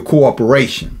support, your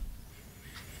cooperation,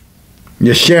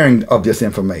 your sharing of this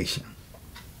information.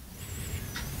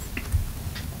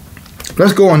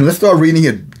 Let's go on. Let's start reading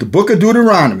here. The book of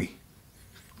Deuteronomy,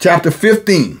 chapter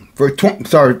 15, verse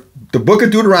 20, the book of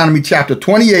Deuteronomy, chapter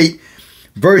 28,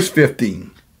 verse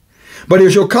 15. But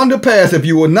it shall come to pass, if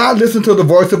you will not listen to the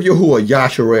voice of Yahuwah,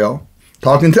 Yasharel,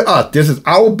 talking to us. This is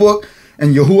our book.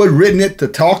 And Yahuwah written it to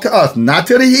talk to us, not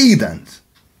to the heathens.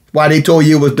 Why they told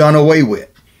you it was done away with.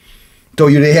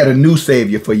 Told you they had a new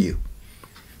savior for you.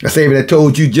 A savior that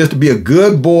told you just to be a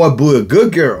good boy, a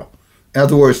good girl. In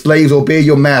other words, slaves, obey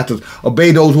your masters.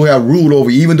 Obey those who have rule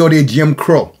over you, even though they're Jim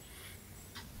Crow.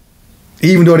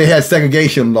 Even though they had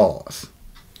segregation laws,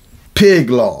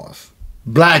 pig laws,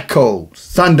 black codes,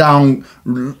 sundown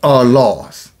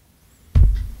laws.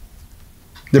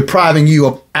 Depriving you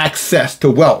of access to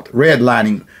wealth,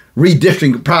 redlining,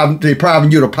 redistricting,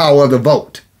 depriving you the power of the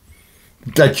vote.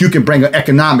 That you can bring an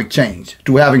economic change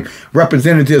to having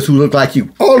representatives who look like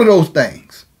you. All of those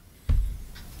things.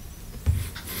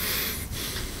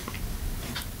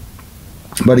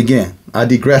 But again, I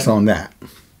digress on that.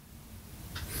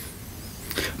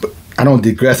 But I don't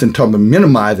digress in terms of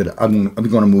minimize it. I'm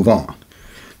going to move on.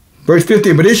 Verse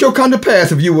 15, but it shall come to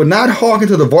pass, if you will not hearken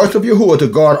to the voice of Yahuwah to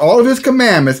guard all of his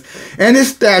commandments and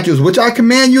his statutes, which I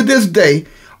command you this day,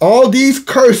 all these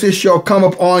curses shall come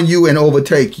upon you and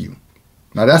overtake you.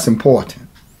 Now that's important.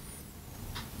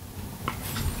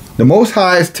 The Most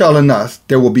High is telling us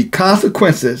there will be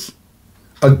consequences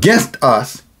against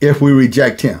us if we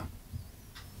reject him.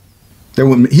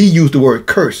 He used the word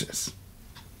curses.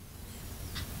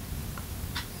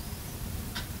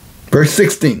 Verse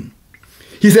 16.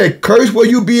 He said, cursed will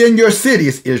you be in your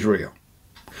cities, Israel.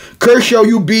 Cursed shall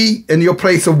you be in your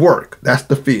place of work. That's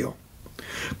the field.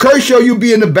 Cursed shall you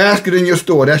be in the basket in your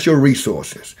store. That's your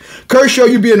resources. Cursed shall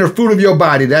you be in the fruit of your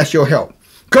body. That's your health.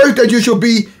 Cursed that you shall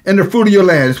be in the fruit of your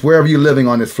land. It's wherever you're living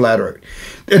on this flat earth.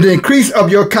 And the increase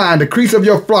of your kind, the increase of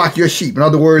your flock, your sheep. In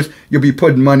other words, you'll be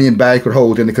putting money in bags with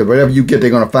holes in it because whatever you get, they're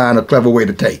going to find a clever way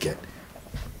to take it.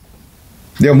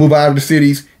 They'll move out of the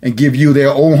cities and give you their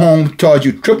own home, charge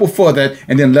you triple for that,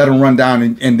 and then let them run down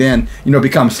and then,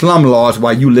 become slum laws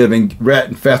while you live in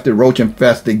rat-infested,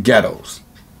 roach-infested ghettos.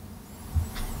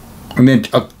 And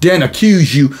then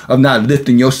accuse you of not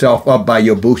lifting yourself up by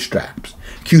your bootstraps,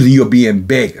 accusing you of being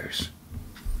beggars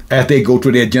as they go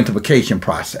through their gentrification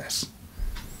process.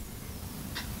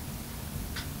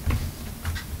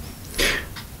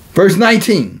 Verse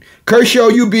 19, cursed shall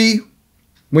you be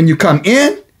when you come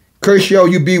in, cursed shall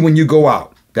you be when you go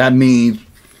out. That means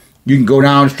you can go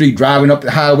down the street, driving up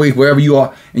the highway, wherever you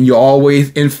are, and you're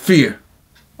always in fear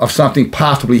of something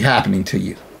possibly happening to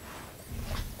you.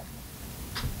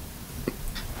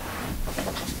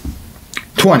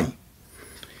 20.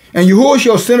 And Yahuwah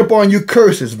shall send upon you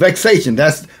curses, vexation.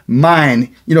 That's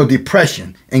mind,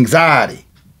 depression, anxiety,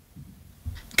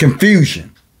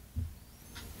 confusion,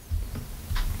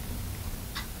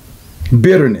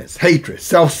 bitterness, hatred,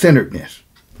 self-centeredness.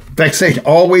 Vexation,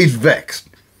 always vexed.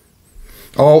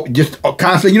 Just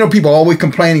constantly, people always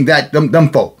complaining that them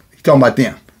folk. He's talking about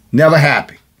them. Never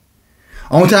happy.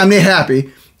 Only time they're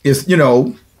happy is,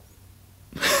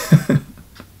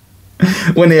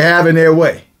 when they're having their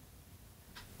way.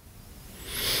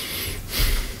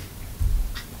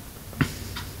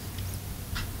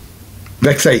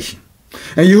 Vexation.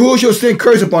 And Yahuwah shall send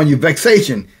curse upon you,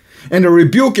 vexation, and the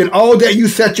rebuke in all that you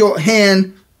set your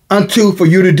hand unto for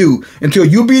you to do, until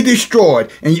you be destroyed,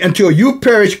 and until you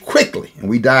perish quickly. And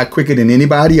we die quicker than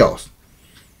anybody else.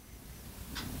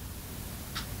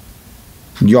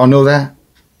 Y'all know that?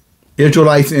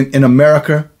 Israelites in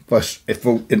America,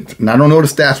 and I don't know the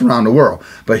stats around the world,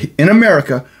 but in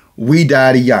America, we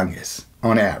die the youngest.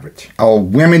 on average. Our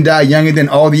women die younger than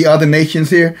all the other nations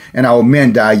here, and our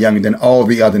men die younger than all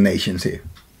the other nations here.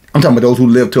 I'm talking about those who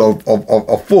live to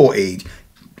a full age,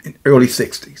 in early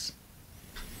 60s.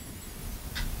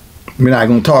 We're not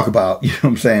going to talk about, you know what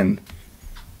I'm saying,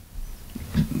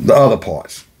 the other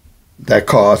parts that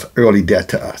cause early death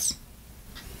to us.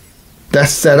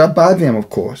 That's set up by them, of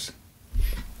course.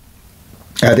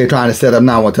 As they're trying to set up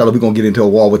now, I want to tell them we're going to get into a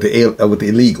war with the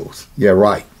illegals. Yeah,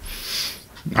 right.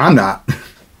 I'm not.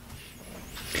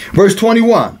 Verse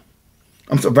 21.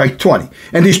 I'm sorry, verse 20.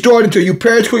 And destroyed until you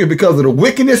perish quickly because of the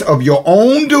wickedness of your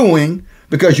own doing,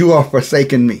 because you are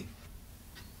forsaken me.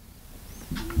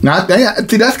 Now,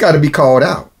 see, that's got to be called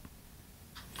out.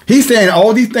 He's saying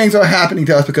all these things are happening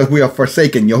to us because we are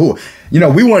forsaken Yahuwah. You know,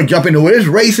 we want to jump into this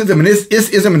racism and this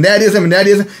ism and that ism and that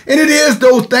ism. And it is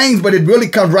those things, but it really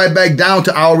comes right back down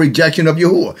to our rejection of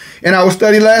Yahuwah. In our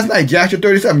study last night, Joshua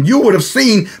 37, you would have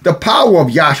seen the power of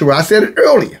Yahshua. I said it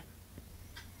earlier.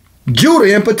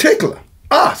 Judah in particular,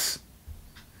 us.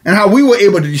 And how we were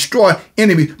able to destroy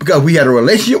enemies because we had a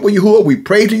relationship with Yahuwah. We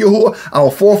prayed to Yahuwah.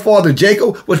 Our forefather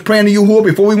Jacob was praying to Yahuwah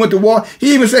before we went to war.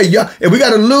 He even said, yeah, if we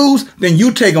got to lose, then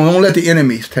you take them. Don't let the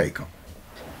enemies take them.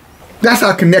 That's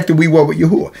how connected we were with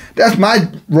Yahuwah. That's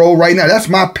my role right now. That's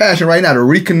my passion right now, to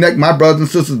reconnect my brothers and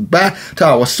sisters back to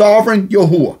our sovereign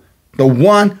Yahuwah. The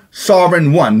one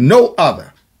sovereign one. No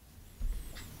other.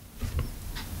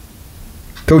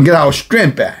 To get our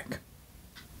strength back.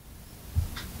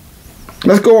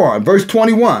 Let's go on. Verse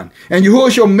 21. And Yahuwah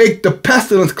shall make the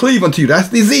pestilence cleave unto you. That's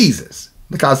diseases.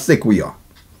 Look how sick we are.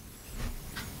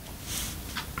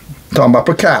 Talking about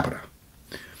per capita.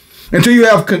 Until you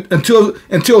have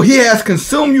until he has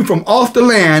consumed you from off the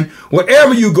land,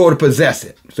 wherever you go to possess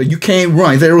it. So you can't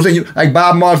run. He said, like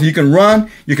Bob Marley, you can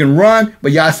run,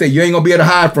 but Yah said you ain't gonna be able to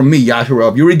hide from me, Yahshua.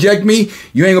 If you reject me,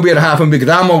 you ain't gonna be able to hide from me, because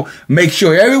I'm gonna make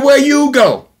sure everywhere you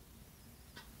go,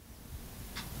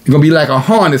 it's going to be like a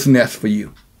hornet's nest for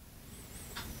you.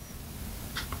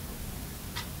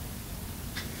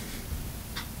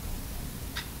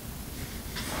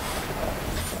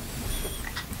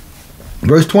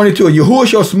 Verse 22, Yahuwah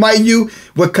shall smite you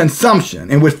with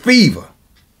consumption and with fever.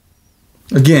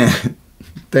 Again,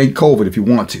 thank COVID if you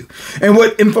want to. And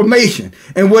with inflammation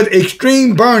and with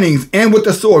extreme burnings and with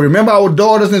the sword. Remember our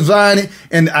daughters in Zion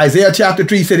in Isaiah chapter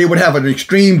 3 said they would have an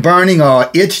extreme burning or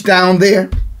itch down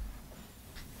there.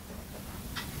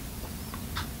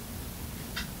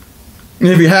 And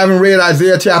if you haven't read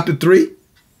Isaiah chapter 3,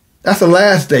 that's the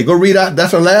last day. Go read out.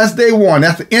 That's a last day warning.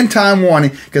 That's the end time warning,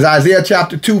 because Isaiah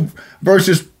chapter 2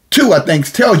 verses 2, I think,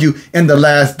 tells you in the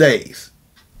last days.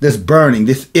 This burning,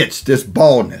 this itch, this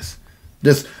baldness,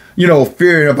 this,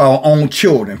 fearing of our own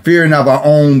children, fearing of our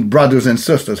own brothers and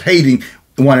sisters, hating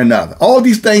one another. All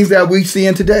these things that we see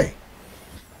in today.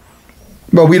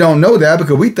 But we don't know that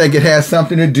because we think it has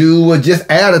something to do with just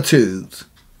attitudes.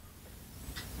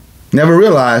 Never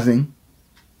realizing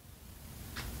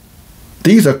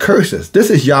these are curses.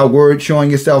 This is Yah's word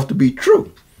showing itself to be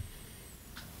true.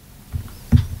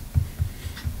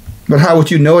 But how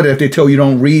would you know that if they tell you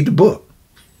don't read the book?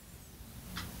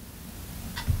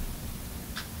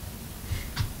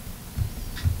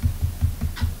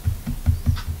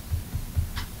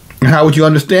 And how would you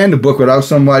understand the book without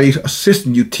somebody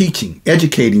assisting you, teaching,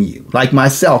 educating you, like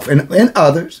myself and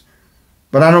others?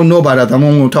 But I don't know about others. I'm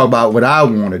only going to talk about what I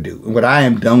want to do and what I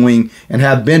am doing and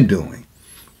have been doing.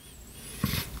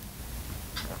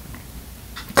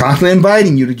 Constantly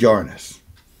inviting you to join us.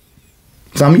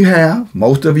 Some of you have.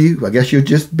 Most of you, I guess you're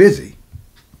just busy.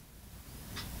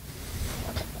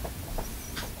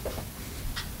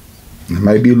 It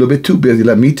might be a little bit too busy.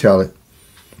 Let me tell it.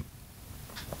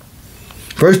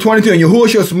 Verse 22, and Yahuwah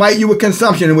shall smite you with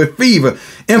consumption and with fever,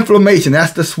 inflammation.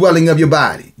 That's the swelling of your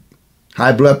body.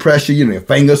 High blood pressure, your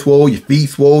fingers swole, your feet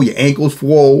swole, your ankles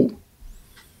swole.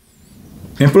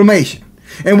 Inflammation.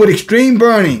 And with extreme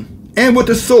burning and with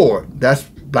the sword. That's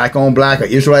black on black, or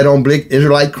Israelite on black,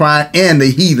 Israelite crying, and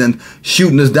the heathen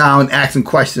shooting us down, asking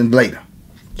questions later.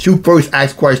 Shoot first,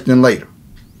 ask questions later.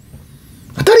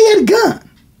 I thought he had a gun.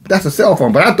 That's a cell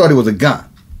phone, but I thought it was a gun.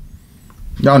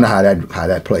 Y'all know how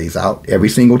that plays out every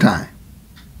single time.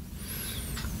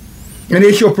 And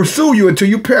they shall pursue you until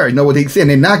you perish. You know what they said?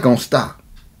 They're not going to stop.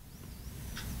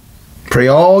 Pray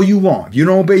all you want. If you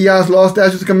don't obey Yah's law,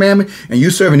 statutes, and commandment, and you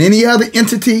serving any other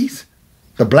entities,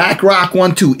 the Black Rock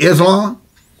one too, Islam,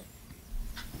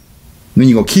 then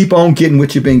you're going to keep on getting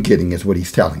what you've been getting, is what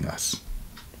he's telling us.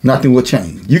 Nothing will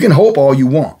change. You can hope all you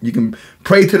want. You can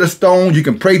pray to the stone. You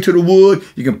can pray to the wood.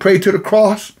 You can pray to the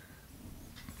cross.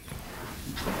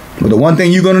 But the one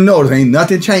thing you're going to notice, ain't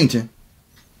nothing changing.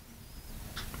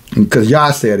 Because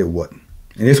Yah said it wouldn't.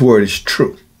 And this word is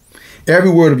true.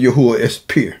 Every word of Yahuwah is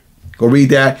pure. Go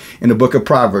read that in the book of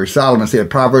Proverbs. Solomon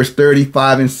said, Proverbs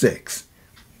 35:6.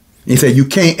 He said, you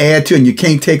can't add to it and you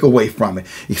can't take away from it,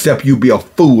 except you be a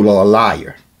fool or a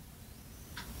liar.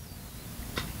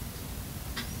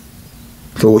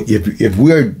 So if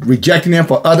we're rejecting them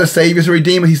for other saviors or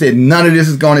redeemers, he said, none of this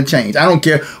is going to change. I don't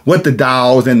care what the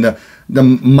Dows and the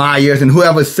Myers and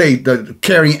whoever say the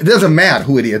carrying, it doesn't matter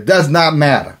who it is. It does not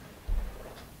matter.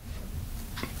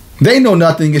 They know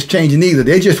nothing is changing either.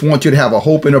 They just want you to have a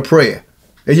hope and a prayer.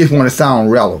 They just want to sound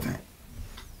relevant.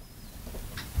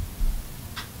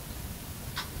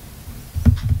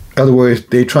 In other words,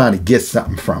 they're trying to get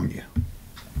something from you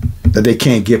that they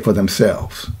can't get for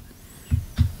themselves.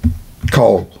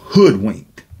 Called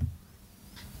hoodwinked,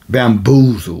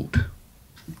 bamboozled,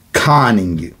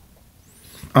 conning you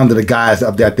under the guise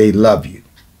of that they love you.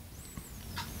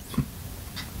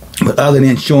 But other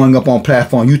than showing up on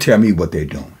platform, you tell me what they're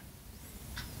doing.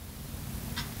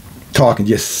 Talking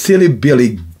just silly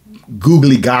billy,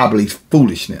 googly gobbly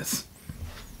foolishness.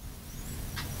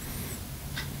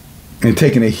 And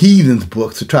taking the heathen's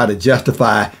books to try to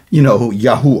justify,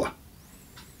 Yahuwah.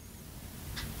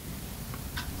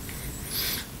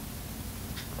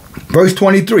 Verse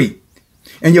 23,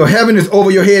 and your heaven is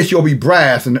over your head shall be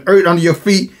brass, and the earth under your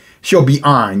feet shall be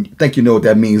iron. I think you know what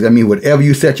that means. That means whatever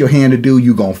you set your hand to do,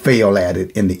 you're going to fail at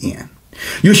it in the end.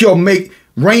 You shall make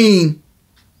rain,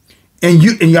 and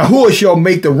Yahuwah shall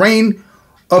make the rain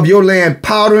of your land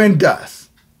powder and dust,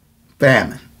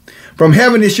 famine. From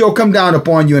heaven it shall come down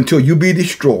upon you until you be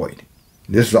destroyed.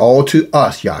 This is all to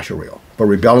us, Yasharel, for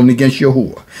rebelling against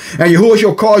Yahuwah. And Yahuwah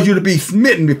shall cause you to be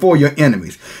smitten before your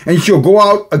enemies. And you shall go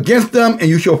out against them, and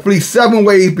you shall flee 7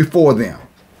 ways before them.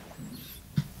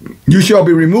 You shall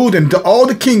be removed into all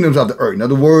the kingdoms of the earth. In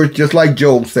other words, just like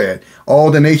Job said, all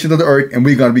the nations of the earth, and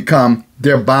we're going to become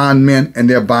their bondmen and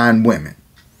their bondwomen.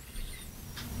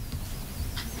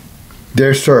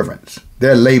 Their servants,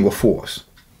 their labor force.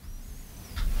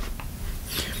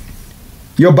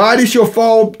 Your bodies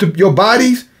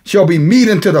shall be meat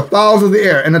unto the fowls of the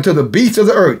air and unto the beasts of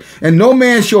the earth, and no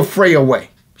man shall fray away,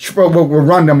 will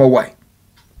run them away.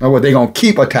 Or they're going to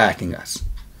keep attacking us.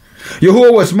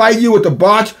 Yahuwah will smite you with the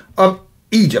botch of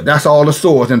Egypt. That's all the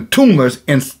sores and tumors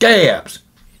and scabs.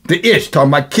 The itch, talking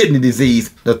about kidney disease,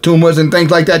 the tumors and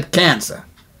things like that, cancer.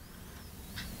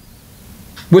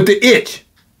 With the itch,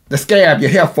 the scab, your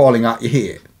hair falling out your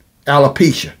head,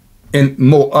 alopecia, and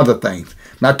more other things.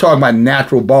 Not talking about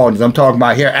natural baldness. I'm talking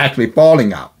about hair actually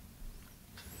falling out.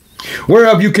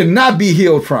 Whereof you cannot be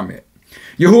healed from it.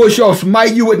 Yahuwah shall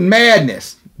smite you with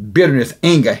madness, bitterness,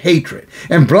 anger, hatred,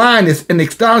 and blindness and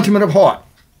astonishment of heart,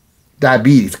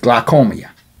 diabetes,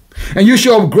 glaucoma. And you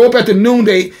shall grope at the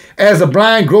noonday as the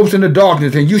blind gropes in the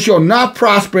darkness, and you shall not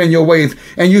prosper in your ways,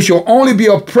 and you shall only be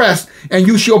oppressed, and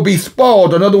you shall be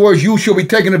spoiled. In other words, you shall be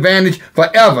taken advantage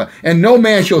forever, and no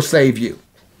man shall save you.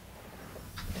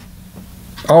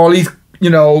 All these,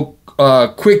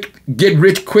 quick,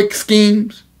 get-rich-quick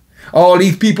schemes. All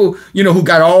these people, who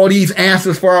got all these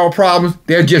answers for our problems,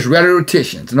 they're just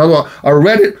rhetoricians. In other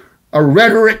words, a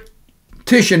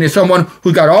rhetorician is someone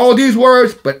who got all these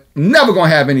words, but never going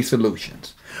to have any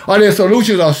solutions. Or their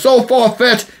solutions are so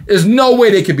far-fetched, there's no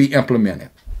way they can be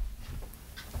implemented.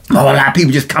 A lot of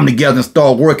people just come together and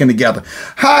start working together.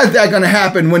 How is that going to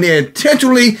happen when they're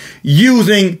intentionally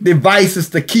using devices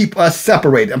to keep us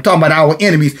separated? I'm talking about our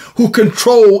enemies who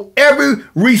control every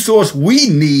resource we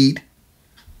need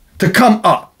to come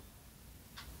up.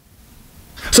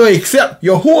 So except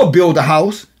Yahuwah build a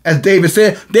house, as David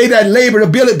said, they that labor to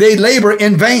build it, they labor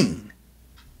in vain.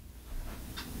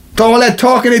 So all that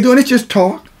talking they're doing, it's just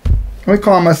talk. Let me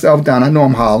calm myself down. I know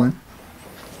I'm hollering.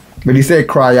 But he said,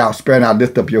 cry out, spare not,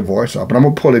 lift up your voice up. But I'm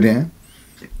going to pull it in.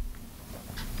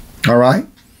 All right?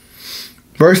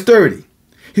 Verse 30.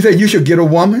 He said, you shall get a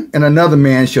woman, and another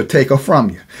man shall take her from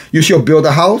you. You shall build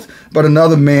a house, but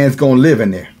another man's going to live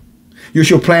in there. You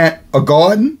shall plant a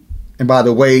garden. And by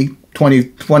the way,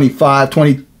 2025,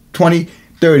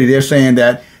 2030, they're saying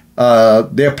that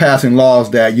they're passing laws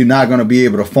that you're not going to be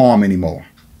able to farm anymore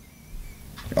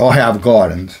or have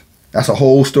gardens. That's a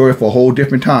whole story for a whole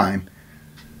different time.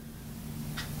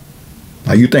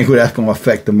 Now you think who that's going to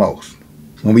affect the most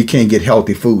when we can't get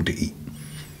healthy food to eat?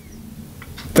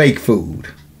 Fake food.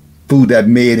 Food that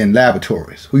made in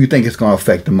laboratories. Who you think it's going to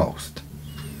affect the most?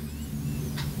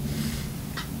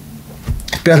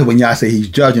 Especially when y'all say he's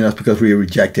judging us because we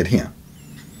rejected him.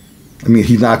 I mean,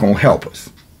 he's not going to help us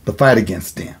to fight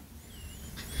against them.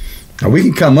 Now we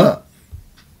can come up,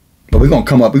 but we're going to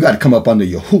come up. We got to come up under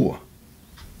Yahuwah.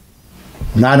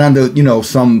 Not under,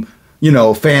 some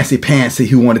fancy pantsy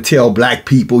who want to tell black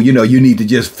people, you need to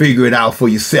just figure it out for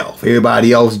yourself.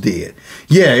 Everybody else did.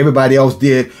 Yeah, everybody else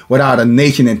did without a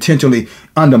nation intentionally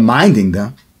undermining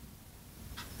them.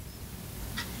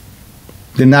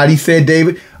 Did not he say,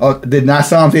 David, did not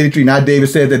Psalms 83, not David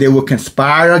said that they will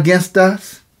conspire against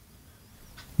us?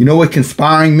 You know what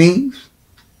conspiring means?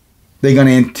 They're going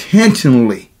to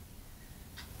intentionally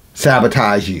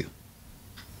sabotage you.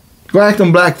 Go ask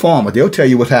them black farmers. They'll tell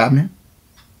you what's happening.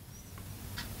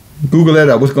 Google that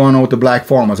up. What's going on with the black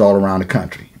farmers all around the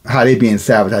country? How they being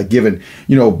sabotaged, given,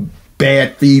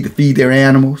 bad feed to feed their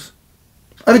animals.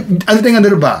 Other thing under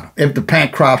the bottom. If the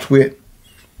plant crops with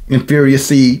inferior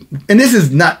seed. And this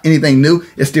is not anything new.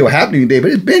 It's still happening today, but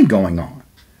it's been going on.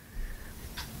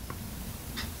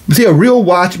 But see, a real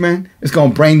watchman is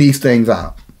going to bring these things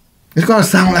out. It's going to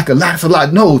sound like a lot. It's a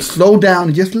lot. No, slow down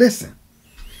and just listen.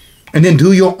 And then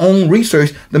do your own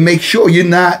research to make sure you're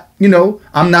not,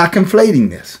 I'm not conflating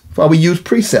this. That's why we use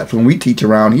precepts when we teach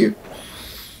around here.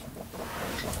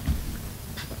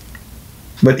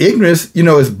 But ignorance,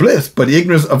 is bliss. But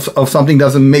ignorance of something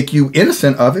doesn't make you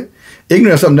innocent of it.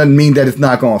 Ignorance of something doesn't mean that it's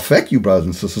not going to affect you, brothers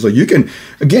and sisters. So you can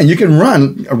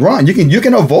run. You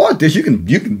can avoid this. You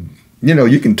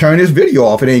can turn this video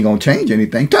off. It ain't going to change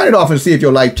anything. Turn it off and see if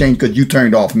your life changed because you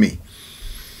turned off me.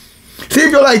 See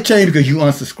if your life changed because you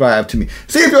unsubscribed to me.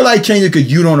 See if your life changes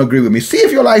because you don't agree with me. See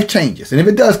if your life changes. And if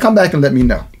it does, come back and let me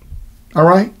know. All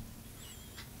right?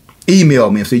 Email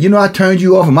me and say, I turned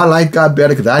you off and my life got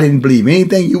better because I didn't believe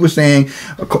anything you were saying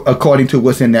according to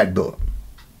what's in that book.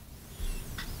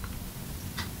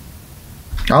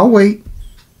 I'll wait.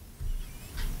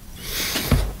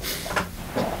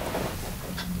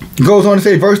 It goes on to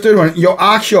say, verse 31, your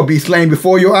ox shall be slain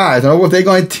before your eyes. In other words, they're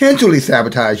going to intentionally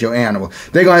sabotage your animal.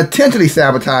 They're going to intentionally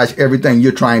sabotage everything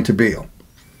you're trying to build.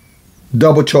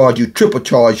 Double charge you, triple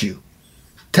charge you,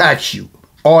 tax you,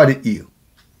 audit you.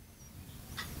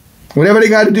 Whatever they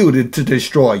got to do to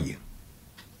destroy you.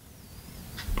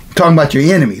 I'm talking about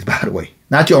your enemies, by the way.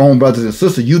 Not your own brothers and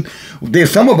sisters. There's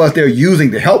some of us they're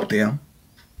using to help them.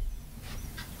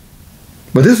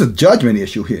 But this is a judgment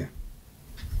issue here.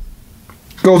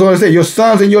 Goes on to say, your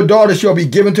sons and your daughters shall be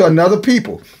given to another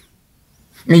people,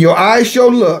 and your eyes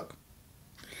shall look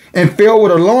and fill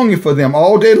with a longing for them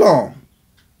all day long,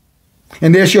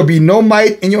 and there shall be no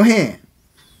might in your hand.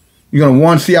 You're going to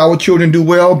want to see our children do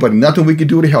well, but nothing we can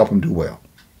do to help them do well.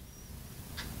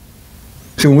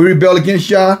 So when we rebel against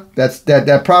Yah,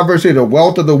 that proverb says, the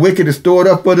wealth of the wicked is stored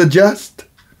up for the just.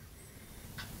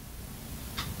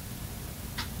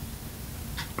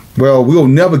 Well, we'll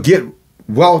never get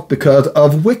wealth because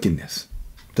of wickedness.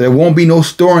 There won't be no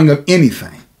storing of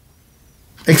anything.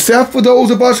 Except for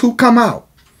those of us who come out.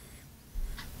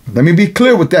 Let me be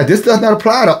clear with that. This does not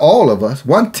apply to all of us.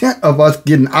 1/10 of us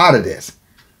getting out of this.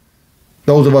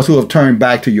 Those of us who have turned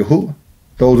back to Yahuwah.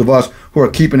 Those of us who are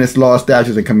keeping His laws,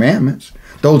 statutes, and commandments.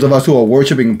 Those of us who are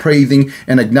worshiping, praising,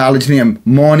 and acknowledging Him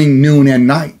morning, noon, and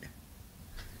night.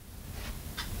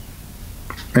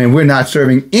 And we're not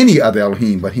serving any other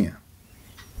Elohim but Him.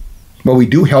 But we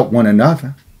do help one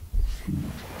another.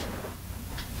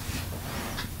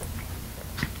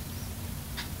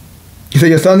 He said,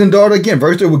 your sons and daughters, again,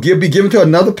 verse 2, will be given to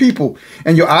another people,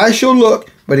 and your eyes shall look,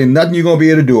 but there's nothing you're going to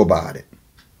be able to do about it.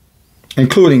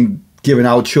 Including giving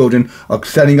our children or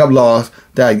setting up laws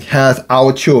that has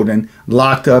our children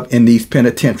locked up in these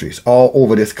penitentiaries all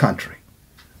over this country.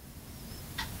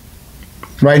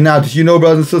 Right now, did you know,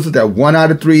 brothers and sisters, that 1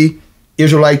 out of 3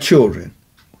 Israelite children,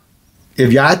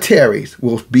 if Yah tarries,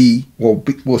 will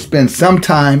spend some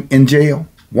time in jail?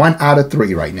 1 out of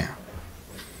 3 right now.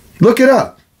 Look it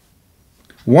up.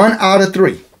 1 out of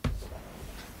 3.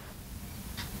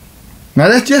 Now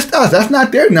that's just us. That's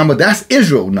not their number. That's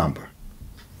Israel's number.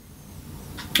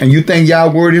 And you think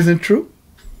Yah's word isn't true?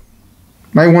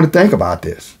 Might want to think about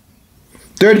this.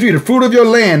 33, the fruit of your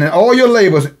land and all your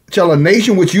labors shall a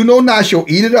nation which you know not shall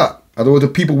eat it up. In other words,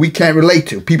 the people we can't relate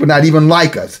to, people not even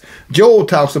like us. Joel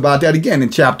talks about that again in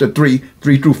chapter 3,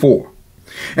 3-4.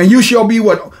 And you shall be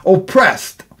what?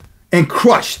 Oppressed and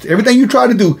crushed. Everything you try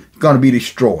to do is going to be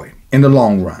destroyed in the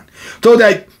long run. So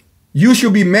that you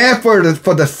shall be mad for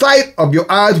the sight of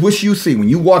your eyes which you see. When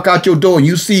you walk out your door and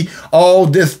you see all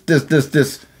this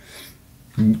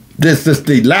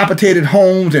dilapidated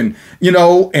homes and,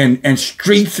 and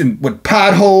streets and with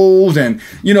potholes and,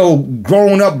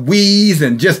 grown up weeds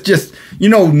and just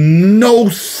no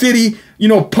city,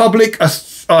 public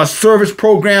service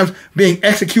programs being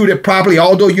executed properly,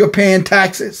 although you're paying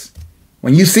taxes.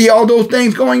 When you see all those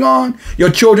things going on, your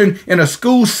children in a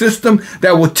school system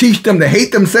that will teach them to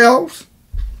hate themselves,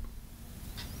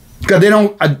 Because they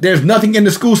don't, there's nothing in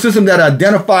the school system that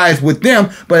identifies with them,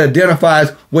 but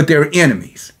identifies with their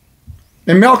enemies.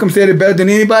 And Malcolm said it better than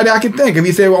anybody I can think of.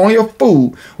 He said, well, only a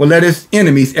fool will let his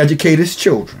enemies educate his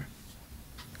children.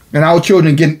 And our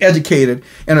children getting educated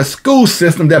in a school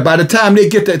system that by the time they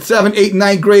get to 7th, 8th,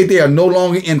 9th grade, they are no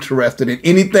longer interested in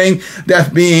anything that's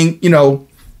being,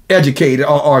 educated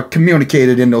or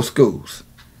communicated in those schools.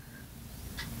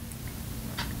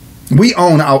 We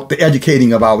own out the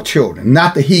educating of our children,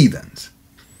 not the heathens.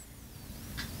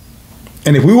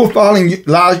 And if we were following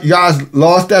God's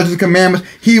law, statutes, and commandments,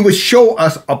 he would show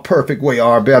us a perfect way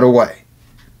or a better way.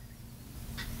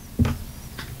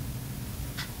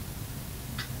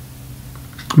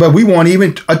 But we won't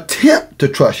even attempt to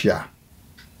trust Yah.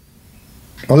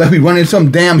 Unless we run in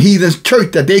some damn heathen's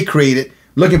church that they created,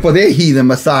 looking for their heathen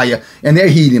Messiah and their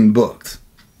heathen books.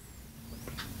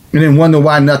 And then wonder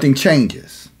why nothing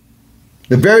changes.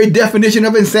 The very definition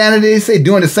of insanity, they say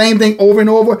doing the same thing over and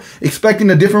over, expecting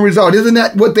a different result. Isn't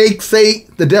that what they say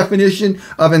the definition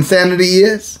of insanity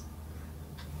is?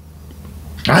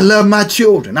 I love my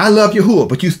children. I love Yahuwah,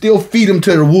 but you still feed them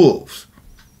to the wolves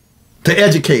to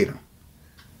educate them.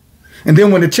 And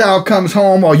then when the child comes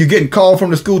home or you're getting called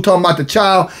from the school talking about the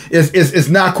child is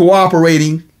not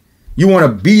cooperating, you want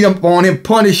to beat up on him,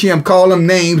 punish him, call him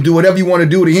names, do whatever you want to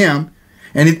do to him.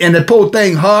 And the poor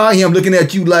thing hard, him looking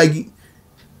at you like,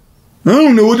 I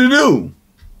don't know what to do.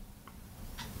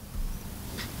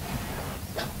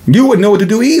 You wouldn't know what to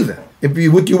do either. If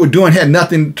what you were doing had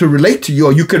nothing to relate to you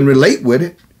or you couldn't relate with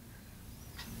it.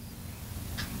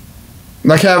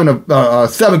 Like having a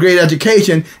 7th grade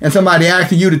education and somebody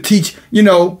asking you to teach,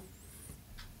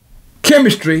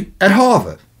 chemistry at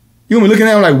Harvard. You gonna be looking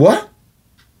at them like, what?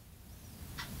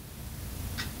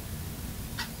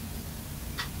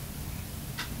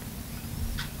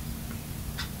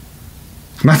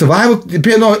 My survival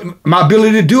depends on my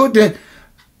ability to do it, then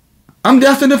I'm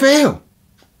destined to fail.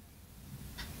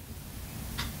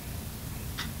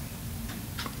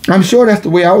 I'm sure that's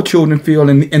the way our children feel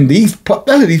in these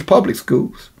public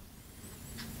schools.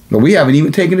 But we haven't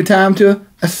even taken the time to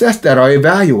assess that or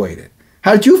evaluate it.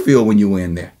 How did you feel when you were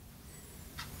in there?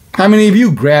 How many of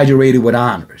you graduated with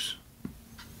honors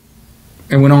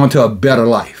and went on to a better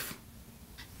life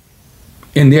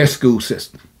in their school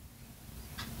system?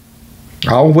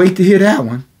 I'll wait to hear that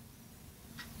one.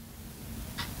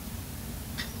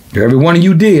 If every one of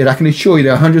you did, I can assure you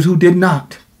there are hundreds who did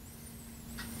not.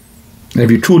 And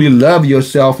if you truly love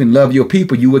yourself and love your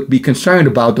people, you would be concerned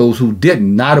about those who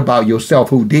didn't, not about yourself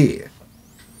who did.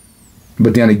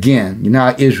 But then again, you know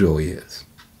how Israel is.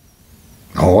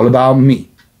 All about me.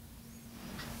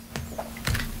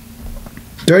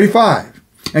 35.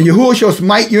 And Yahuwah shall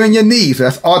smite you in your knees, so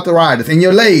that's arthritis, in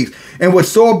your legs, and with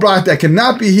sore blocks that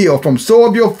cannot be healed, from sole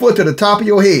of your foot to the top of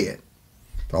your head.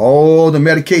 All the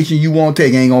medication you won't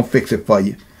take ain't gonna fix it for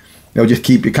you. They'll just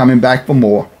keep you coming back for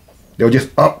more. They'll just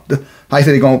up the, I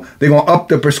say they're gonna up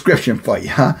the prescription for you,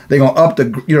 huh? They're gonna up the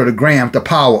the grams, the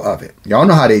power of it. Y'all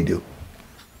know how they do.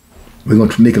 We're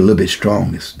gonna make it a little bit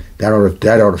strong. That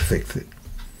ought to fix it.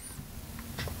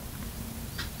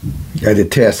 You had to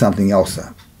tear something else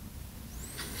up.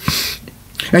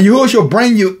 And Yahuwah shall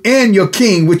bring you in your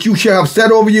king, which you shall have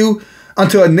set over you,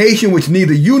 unto a nation which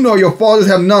neither you nor your fathers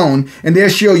have known, and there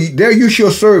you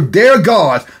shall serve their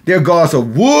gods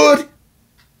of wood,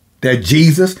 their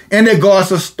Jesus, and their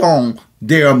gods of stone,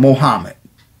 their Muhammad,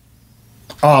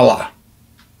 Allah.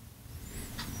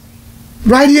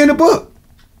 Right here in the book.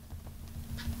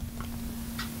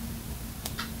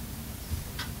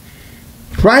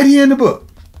 Right here in the book.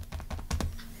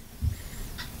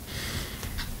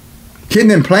 Hidden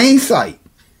in plain sight.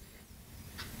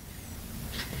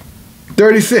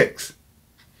 36.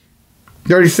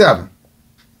 37.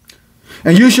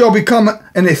 And you shall become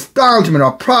an astonishment,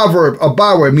 a proverb, a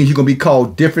byword. Means you're going to be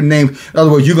called different names. In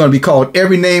other words, you're going to be called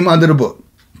every name under the book.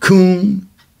 Coon.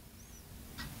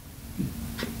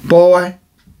 Boy.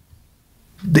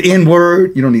 The N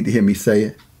word. You don't need to hear me say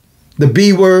it. The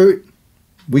B word.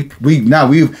 We've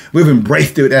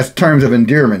embraced it as terms of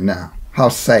endearment now. How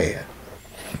sad.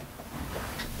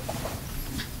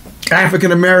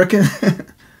 African American,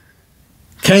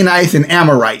 Canaanites and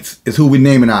Amorites is who we're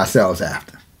naming ourselves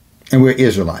after. And we're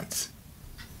Israelites.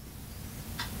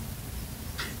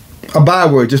 A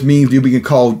byword just means you're being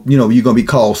called, you're going to be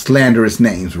called slanderous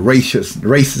names,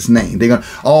 racist names. They're going to,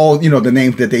 all, the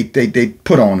names that they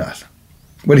put on us.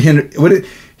 What did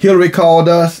Hillary called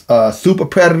us? Super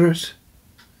predators.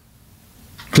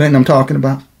 Clinton I'm talking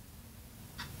about.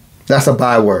 That's a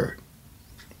byword.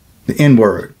 The N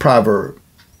word, proverb.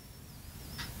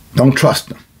 Don't trust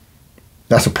them.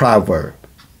 That's a proverb.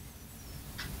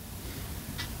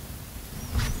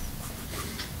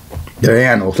 They're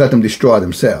animals. Let them destroy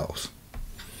themselves.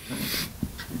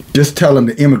 Just tell them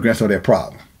the immigrants are their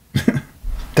problem.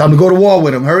 Tell them to go to war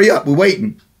with them. Hurry up. We're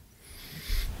waiting.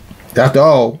 After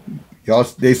all,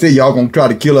 they say y'all going to try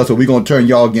to kill us, so we're going to turn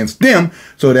y'all against them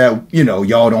so that,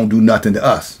 y'all don't do nothing to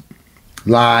us.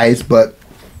 Lies, but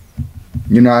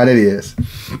you know how that is.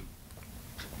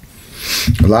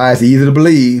 Lies are easy to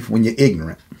believe when you're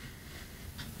ignorant.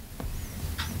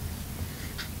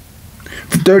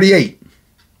 38.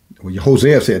 Well,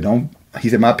 Hosea said, he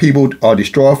said, my people are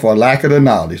destroyed for lack of the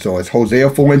knowledge. So it's Hosea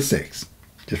 4:6.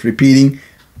 Just repeating,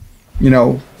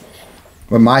 when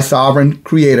my sovereign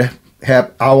creator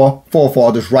have our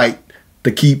forefathers right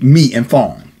to keep me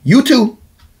informed. You too.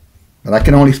 But I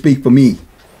can only speak for me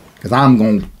because I'm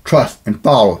going to trust and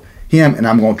follow him, and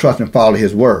I'm going to trust and follow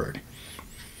his word.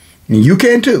 And you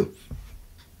can too.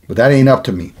 But that ain't up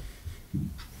to me.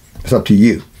 It's up to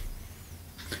you.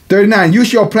 39. You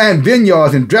shall plant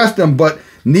vineyards and dress them, but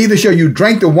neither shall you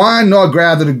drink the wine nor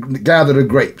gather the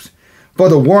grapes, for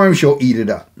the worm shall eat it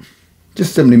up.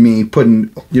 Just simply mean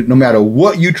no matter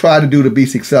what you try to do to be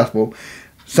successful,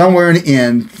 somewhere in the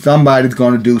end, somebody's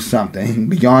going to do something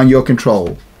beyond your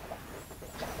control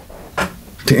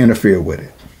to interfere with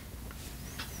it.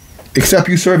 Except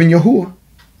you serving Yahuwah.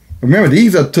 Remember,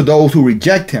 these are to those who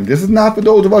reject him. This is not for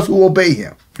those of us who obey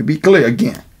him. To be clear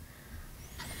again.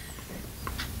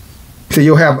 So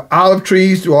you'll have olive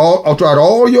trees throughout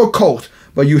all your coasts,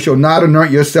 but you shall not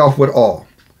anoint yourself with oil.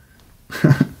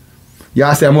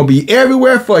 Y'all say, I'm going to be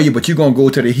everywhere for you, but you're going to go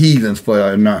to the heathens for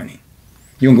anointing.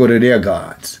 You're going to go to their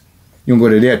gods. You're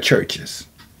going to go to their churches,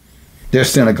 their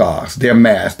synagogues, their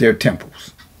mass, their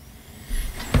temples,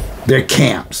 their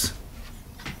camps.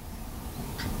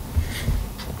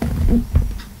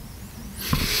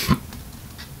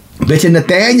 Bet you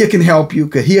Nathaniel can help you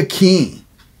because he a king.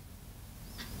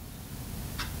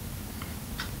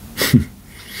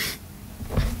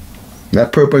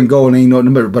 That purple and gold ain't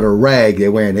nothing but a rag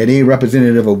they're wearing. That ain't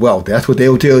representative of wealth. That's what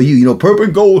they'll tell you. Purple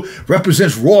and gold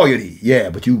represents royalty. Yeah,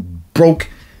 but you broke,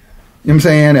 what I'm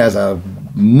saying, as a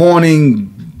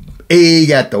morning egg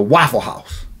at the Waffle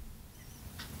House.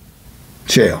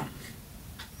 Shell.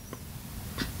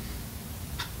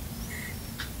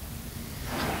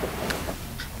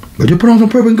 But you put on some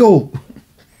purple and gold.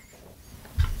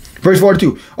 Verse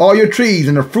 42. All your trees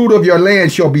and the fruit of your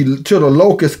land shall the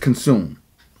locusts consume.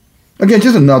 Again,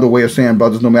 just another way of saying,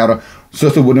 brothers, no matter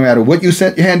what you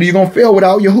set your hand to, you're going to fail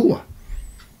without Yahuwah.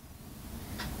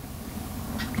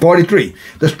 43.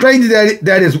 The stranger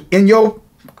that is in your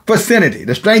vicinity,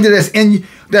 the stranger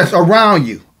that's around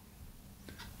you,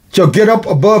 shall get up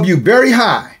above you very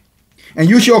high, and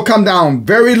you shall come down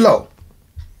very low.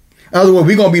 In other words,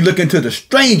 we're going to be looking to the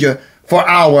stranger for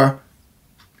our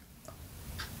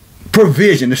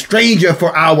provision, the stranger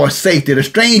for our safety, the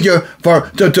stranger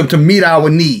to meet our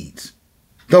needs.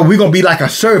 So we're going to be like a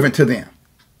servant to them.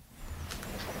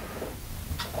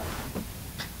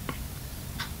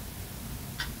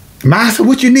 Master,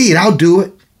 what you need? I'll do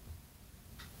it.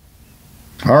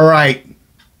 All right.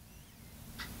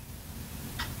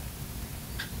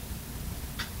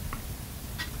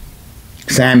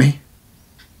 Sammy,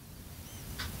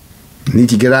 I need you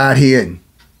to get out here and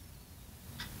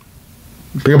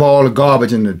pick up all the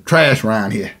garbage and the trash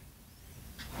around here.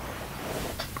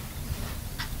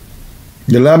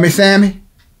 You love me, Sammy?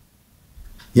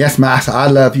 Yes, Master, I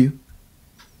love you.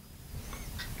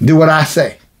 Do what I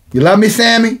say. You love me,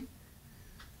 Sammy?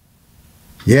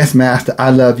 Yes, Master, I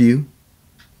love you.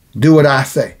 Do what I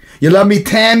say. You love me,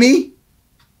 Tammy?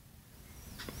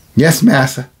 Yes,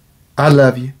 Master, I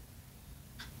love you.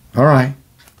 All right.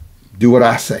 Do what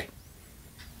I say.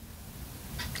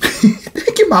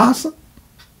 Thank you, Master.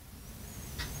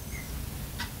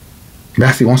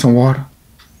 Master, you want some water?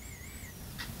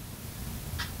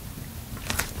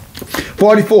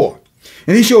 44.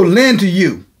 And he shall lend to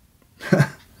you.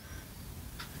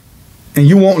 And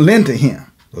you won't lend to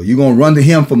him. So you're going to run to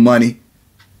him for money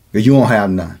because you won't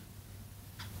have none.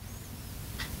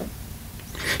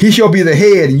 He shall be the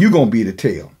head and you're going to be the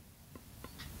tail.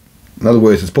 In other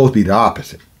words, it's supposed to be the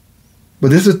opposite. But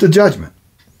this is the judgment.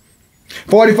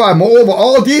 45. Moreover,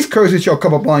 all these curses shall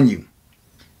come upon you.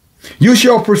 You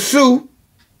shall pursue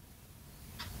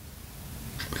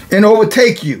and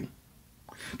overtake you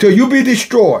till you be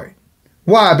destroyed.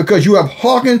 Why? Because you have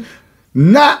hearkened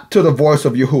not to the voice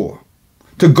of Yahuwah,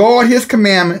 to guard his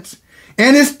commandments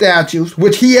and his statutes,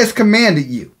 which he has commanded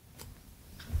you.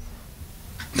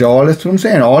 So all that's what I'm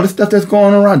saying. All this stuff that's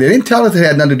going around. They didn't tell us it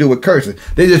had nothing to do with curses.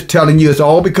 They're just telling you it's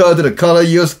all because of the color of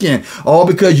your skin. All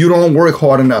because you don't work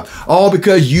hard enough. All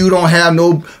because you don't have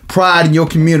no pride in your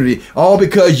community. All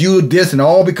because you this and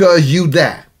all because you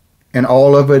that. and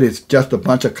all of it is just a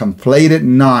bunch of conflated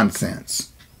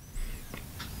nonsense.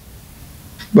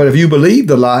 But if you believe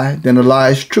the lie, then the lie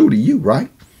is true to you, right?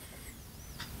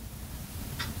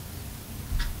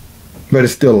 But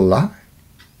it's still a lie.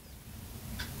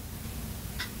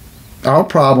 Our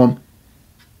problem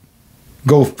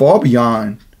goes far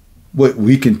beyond what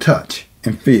we can touch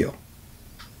and feel.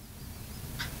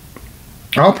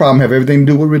 Our problem have everything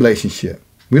to do with relationship.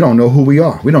 We don't know who we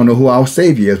are. We don't know who our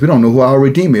Savior is. We don't know who our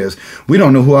Redeemer is. We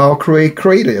don't know who our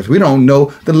Creator is. We don't know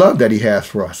the love that He has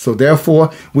for us. So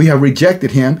therefore, we have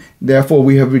rejected Him. Therefore,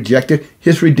 we have rejected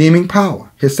His redeeming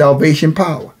power, His salvation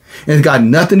power. And it's got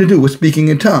nothing to do with speaking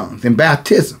in tongues and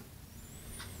baptism.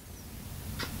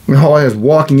 It all is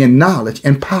walking in knowledge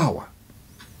and power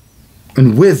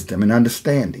and wisdom and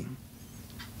understanding.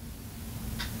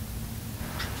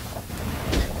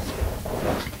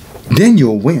 Then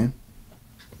you'll win.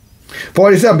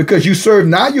 47, because you serve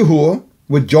not Yahuwah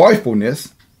with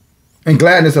joyfulness and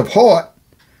gladness of heart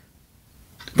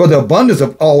for the abundance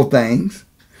of all things.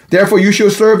 Therefore you shall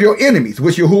serve your enemies,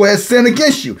 which Yahuwah has sinned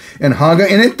against you, in hunger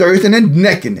and in thirst and in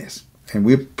nakedness. And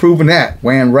we've proven that,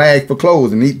 wearing rags for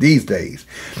clothes in these days.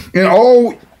 In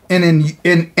want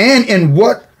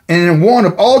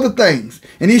of all the things.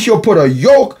 And He shall put a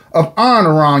yoke of iron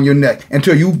around your neck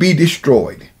until you be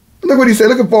destroyed. Look what He said.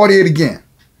 Look at 48 again.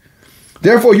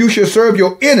 Therefore you shall serve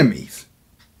your enemies,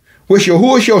 which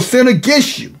Yahuwah shall sin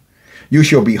against you. You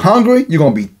shall be hungry, you're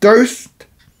going to be thirst,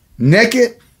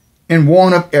 naked, and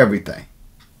want of everything.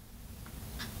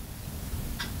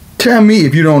 Tell me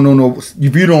if you don't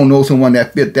know someone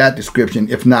that fit that description,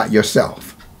 if not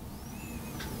yourself.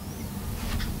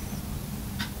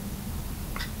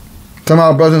 Some of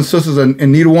our brothers and sisters are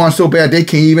in need of one so bad they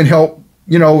can't even help,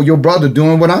 your brother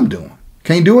doing what I'm doing.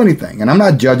 Can't do anything. And I'm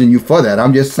not judging you for that.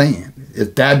 I'm just saying.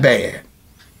 It's that bad.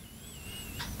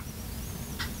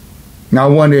 Now I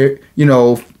wonder,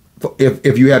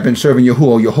 if you have been serving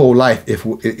Yahuwah your whole life,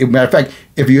 matter of fact,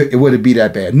 it would be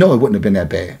that bad. No, it wouldn't have been that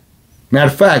bad. Matter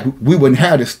of fact, we wouldn't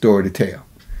have this story to tell.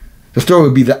 The story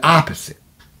would be the opposite.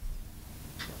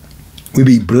 We'd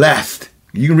be blessed.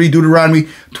 You can read Deuteronomy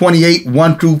 28,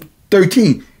 1 through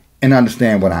 13 and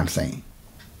understand what I'm saying.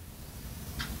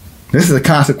 This is the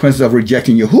consequences of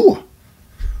rejecting Yahuwah.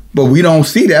 But we don't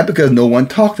see that because no one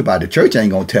talks about it. The church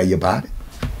ain't going to tell you about it.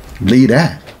 Believe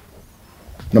that.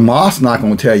 The mosque's not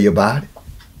going to tell you about it.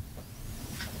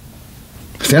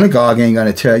 The synagogue ain't going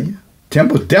to tell you.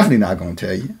 Temple's definitely not going to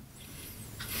tell you.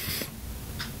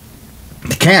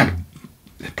 The camp,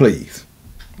 please.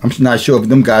 I'm not sure if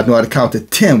them guys know how to count to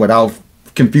 10 without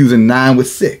confusing 9 with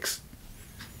 6.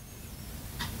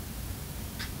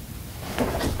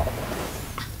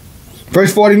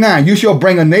 Verse 49, he will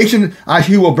bring a nation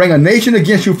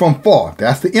against you from far.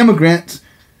 That's the immigrants.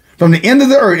 From the end of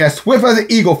the earth, as swift as an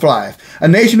eagle flies. A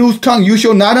nation whose tongue you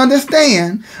shall not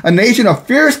understand. A nation of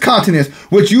fierce countenance,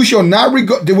 which shall not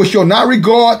regard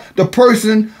the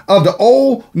person of the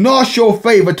old, nor show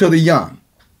favor to the young.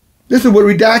 This is what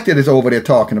redacted is over there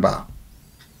talking about.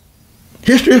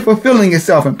 History is fulfilling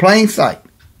itself in plain sight.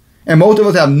 And most of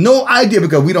us have no idea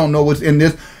because we don't know what's in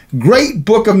this great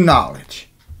book of knowledge.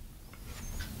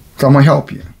 So I'm going to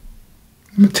help you.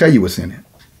 I'm going to tell you what's in it.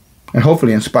 And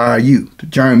hopefully inspire you to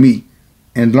join me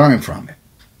and learn from it.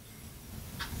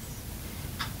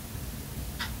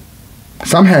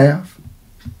 Some have.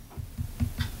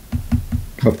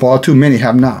 But far too many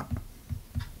have not.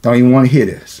 Don't even want to hear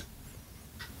this.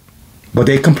 But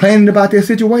they're complaining about their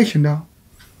situation though.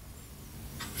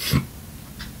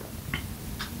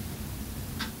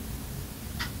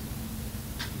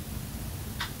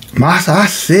 Master, I'm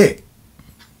sick.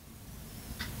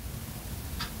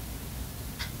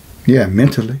 Yeah,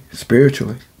 mentally,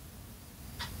 spiritually.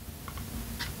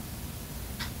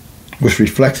 Which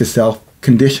reflects itself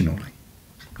conditionally.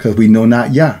 Because we know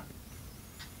not Yah.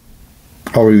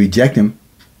 Or we reject Him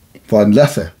for a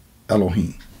lesser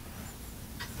Elohim.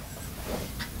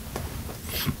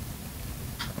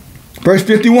 Verse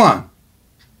 51.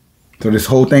 So this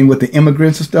whole thing with the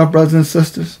immigrants and stuff, brothers and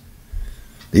sisters.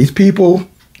 These people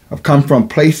have come from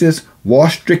places,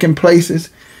 war-stricken places.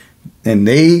 And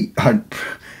they've got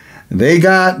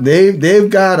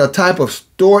a type of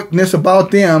stoicness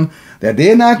about them that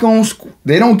they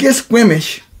don't get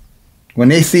squeamish when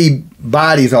they see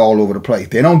bodies all over the place.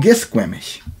 They don't get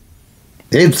squeamish.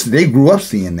 They grew up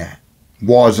seeing that.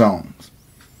 War zones.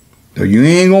 So you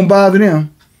ain't gonna bother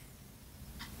them.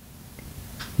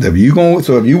 So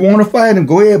if you want to fight them,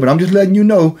 go ahead, but I'm just letting you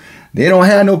know they don't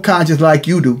have no conscience like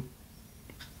you do.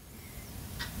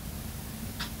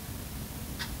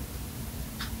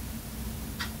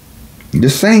 I'm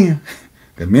just saying.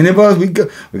 Because many of us, we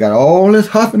got all this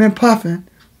huffing and puffing.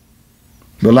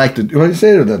 But like what you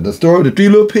say, the story of the three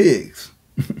little pigs.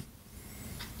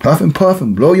 Huff and puff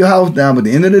and blow your house down, but at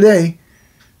the end of the day,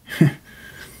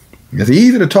 it's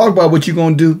easy to talk about what you're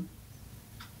going to do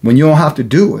when you don't have to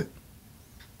do it.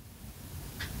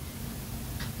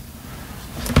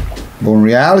 But when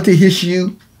reality hits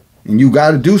you and you got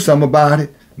to do something about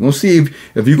it, you're going to see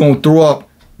if you're going to throw up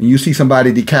and you see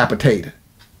somebody decapitated,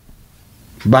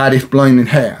 body split in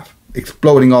half,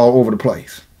 exploding all over the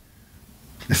place.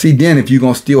 And see then if you're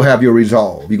going to still have your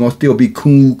resolve. You're going to still be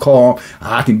cool, calm,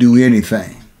 I can do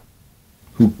anything.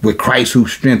 With Christ who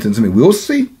strengthens me. We'll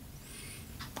see.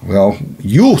 Well,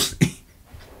 you'll see.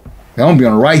 I'm going to be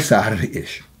on the right side of the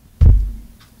issue.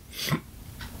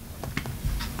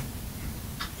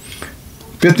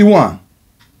 51.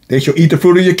 They shall eat the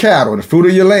fruit of your cattle, the fruit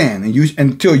of your land,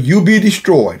 until you be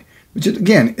destroyed. Which is,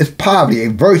 again, is poverty, a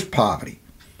verse poverty.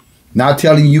 Not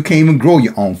telling you can't even grow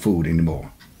your own food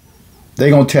anymore.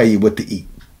 They're going to tell you what to eat.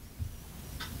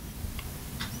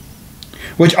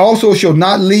 Which also shall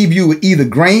not leave you with either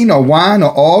grain or wine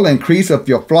or all increase of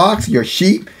your flocks, your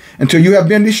sheep, until you have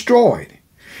been destroyed.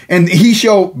 And he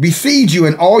shall besiege you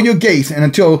in all your gates, and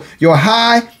until your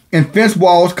high and fenced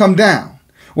walls come down,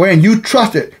 wherein you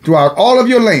trusted throughout all of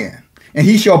your land. And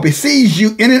he shall besiege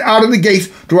you in and out of the gates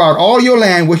throughout all your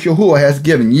land which Yahuwah has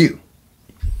given you.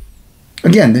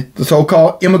 Again, the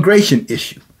so-called immigration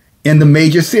issue in the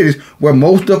major cities where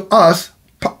most of us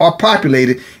are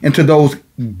populated into those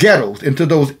ghettos, into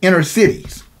those inner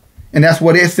cities. And that's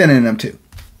what they're sending them to.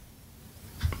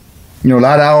 You know, a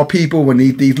lot of our people, when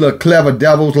these little clever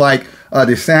devils like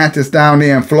DeSantis down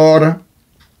there in Florida,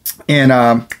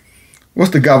 and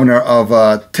what's the governor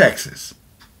of Texas?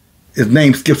 His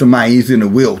name skips in mind. He's in a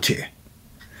wheelchair.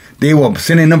 They were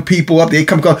sending them people up. They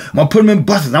I'm going to put them in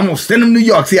buses. I'm going to send them to New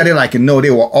York. See how they like it? No, they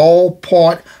were all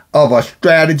part of a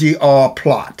strategy or a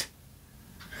plot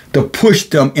to push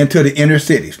them into the inner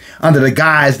cities under the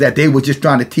guise that they were just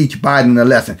trying to teach Biden a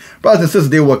lesson. Brothers and sisters,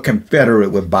 they were confederate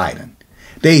with Biden.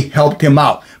 They helped him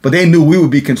out. But they knew we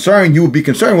would be concerned. You would be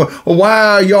concerned. Well, why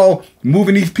are y'all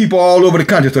moving these people all over the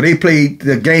country? So they played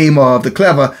the game of the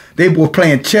clever. They were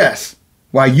playing chess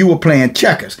while you were playing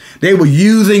checkers. They were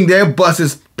using their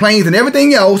buses, planes, and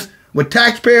everything else with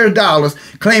taxpayer dollars,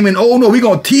 claiming, oh, no, we're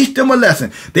going to teach them a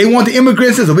lesson. They want the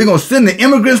immigrants, so we're going to send the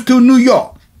immigrants to New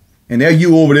York. And there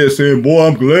you over there saying, boy,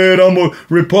 I'm glad I'm a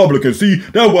Republican. See,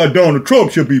 that's why Donald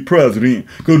Trump should be president.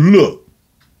 Because look.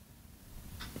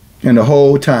 And the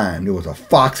whole time, there was a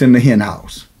fox in the hen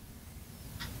house.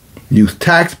 Used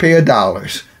taxpayer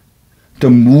dollars to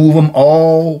move them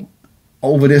all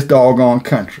over this doggone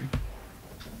country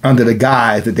under the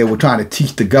guise that they were trying to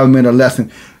teach the government a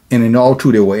lesson. And in all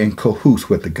truth, they were in cahoots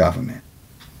with the government.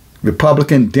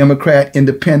 Republican, Democrat,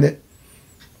 Independent.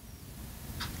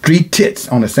 3 tits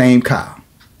on the same cow.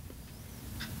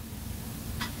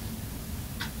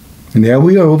 And there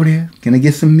we are over there. Can I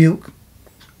get some milk?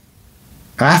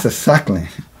 That's a suckling.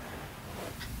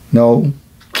 No.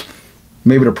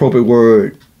 Maybe the appropriate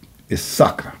word is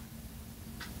sucker.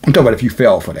 I'm talking about if you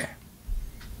fell for that.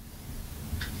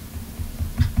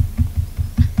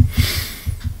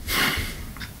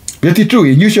 "52,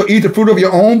 and you shall eat the fruit of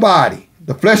your own body,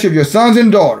 the flesh of your sons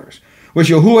and daughters, which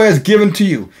Yahuwah has given to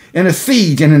you, in a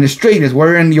siege and in the straitness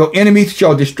wherein your enemies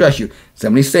shall distress you."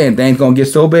 Somebody's saying things going to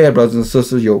get so bad, brothers and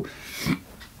sisters, you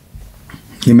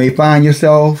may find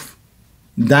yourself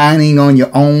dining on your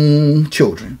own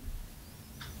children.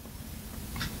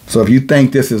 So if you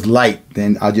think this is light,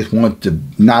 then I just want to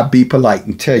not be polite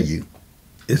and tell you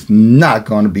it's not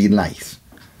going to be nice.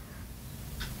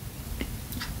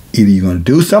 Either you're going to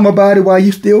do something about it while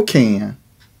you still can,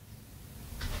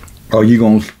 or you're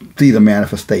going to see the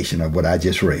manifestation of what I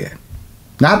just read.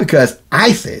 Not because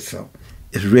I said so.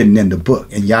 It's written in the book,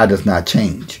 and Yah does not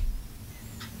change.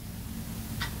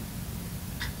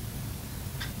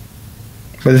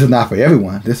 But this is not for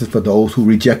everyone. This is for those who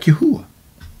reject Yahuwah.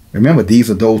 Remember, these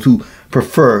are those who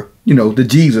prefer, the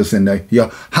Jesus and the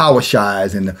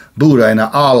Yahushais and the Buddha and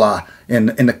the Allah and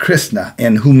the Krishna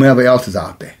and whomever else is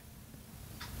out there,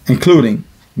 including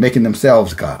making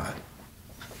themselves God.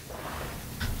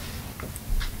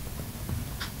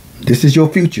 This is your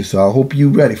future, so I hope you're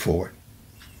ready for it.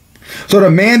 "So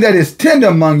the man that is tender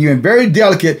among you and very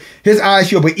delicate, his eyes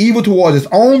shall be evil towards his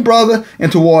own brother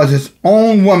and towards his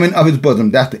own woman of his bosom."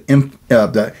 That's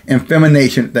the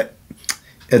infemination, the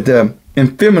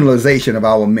infeminization of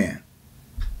our men.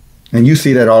 And you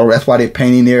see that all. That's why they're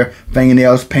painting their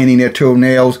fingernails, painting their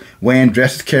toenails, wearing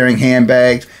dresses, carrying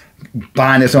handbags,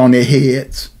 bonnets on their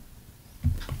heads,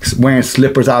 wearing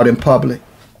slippers out in public.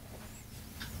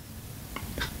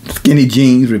 skinny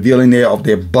jeans revealing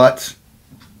their butts.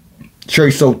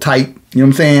 Shirt so tight, you know what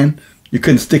I'm saying? You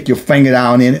couldn't stick your finger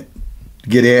down in it to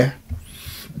get air.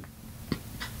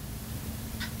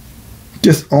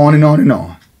 Just on and on and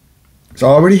on. It's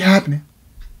already happening.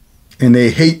 And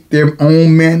they hate their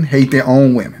own men, hate their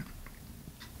own women.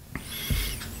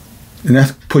 And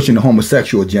that's pushing the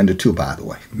homosexual agenda too, by the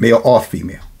way. Male or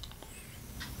female.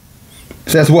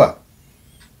 Says what?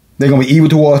 They're going to be evil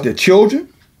towards their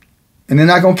children. And they're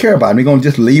not going to care about them. They're going to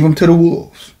just leave them to the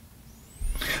wolves.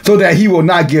 So that he will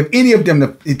not give any of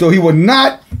them, so he will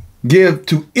not give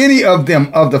to any of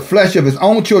them of the flesh of his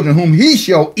own children whom he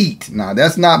shall eat. Now,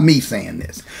 that's not me saying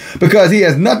this. Because he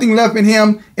has nothing left in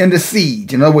him in the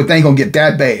siege. In other words, they ain't going to get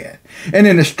that bad. And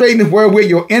in the straightness wherewith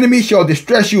your enemy shall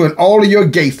distress you in all of your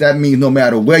gates. That means no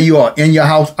matter where you are, in your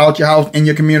house, out your house, in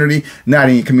your community, not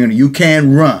in your community, you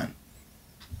can run.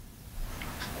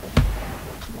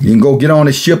 You can go get on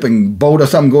a ship and boat or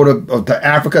something, go to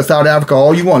Africa, South Africa,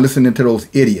 all you want, listening to those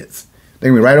idiots. They're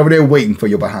going to be right over there waiting for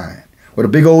you behind with a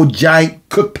big old giant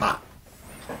cook pot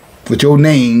with your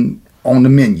name on the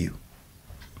menu.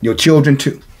 Your children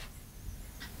too.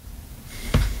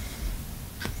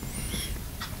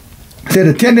 It said,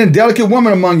 a tender and delicate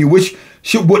woman among you, which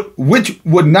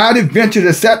would not adventure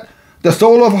to set the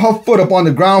sole of her foot upon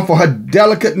the ground for her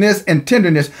delicateness and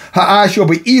tenderness, her eyes shall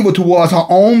be evil towards her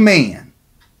own man,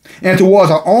 and towards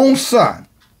her own son,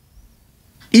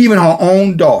 even her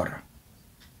own daughter.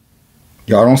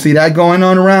 Y'all don't see that going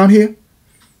on around here?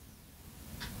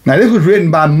 Now, this was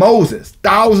written by Moses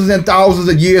thousands and thousands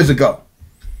of years ago.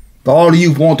 So all of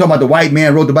you want to talk about the white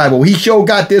man wrote the Bible. Well, he sure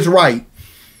got this right,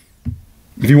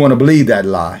 if you want to believe that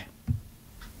lie.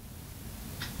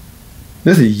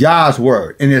 This is Yah's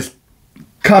word, and it's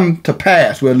come to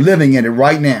pass. We're living in it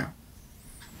right now.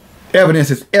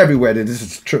 Evidence is everywhere that this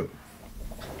is true.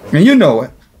 And you know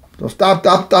it. So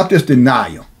stop this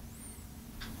denial.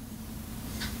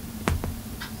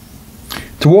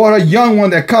 Toward a young one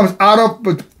that comes out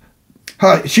of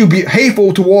her, she'll be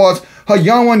hateful towards her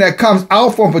young one that comes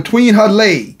out from between her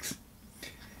legs,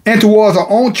 and towards her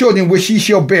own children which she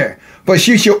shall bear. But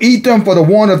she shall eat them for the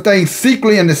want of things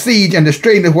secretly in the siege and the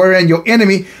straitness wherein your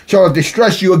enemy shall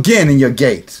distress you again in your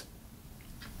gates.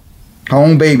 Her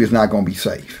own baby is not going to be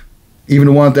safe. Even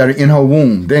the ones that are in her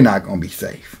womb, they're not going to be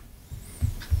safe.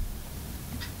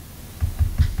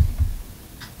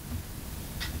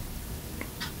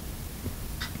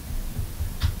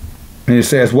 And it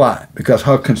says why? Because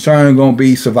her concern is going to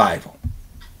be survival.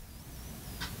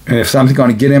 And if something's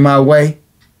going to get in my way,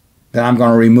 then I'm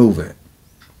going to remove it.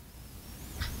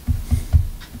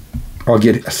 Or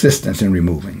get assistance in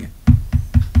removing it.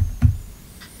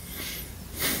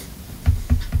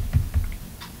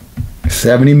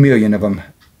 $70 million of them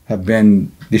have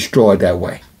been destroyed that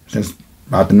way since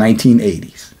about the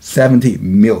 1980s. 70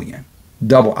 million.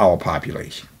 Double our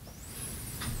population.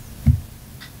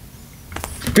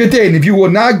 58, if you will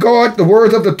not guard the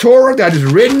words of the Torah that is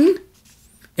written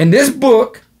in this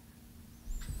book,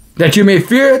 that you may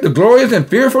fear the glorious and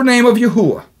fearful name of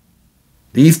Yahuwah,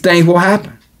 these things will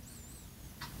happen.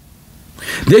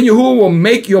 Then Yahuwah will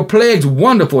make your plagues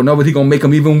wonderful. In other words, he's going to make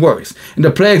them even worse. And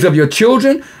the plagues of your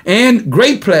children and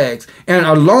great plagues and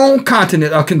a long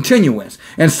continent of continuance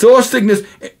and sore sickness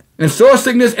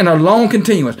and a long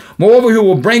continuance. Moreover, he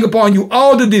will bring upon you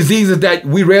all the diseases that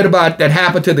we read about that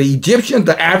happened to the Egyptians,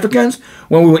 the Africans,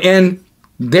 when we were in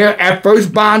their at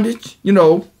first bondage. You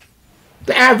know,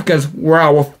 the Africans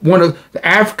were one of the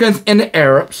Africans and the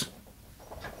Arabs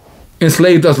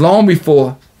enslaved us long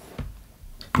before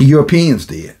the Europeans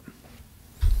did.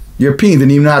 Europeans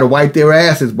didn't even know how to wipe their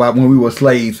asses when we were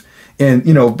slaves, and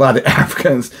by the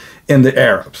Africans and the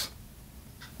Arabs.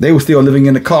 They were still living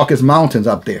in the Caucasus Mountains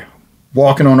up there,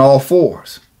 walking on all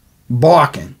fours,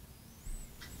 barking.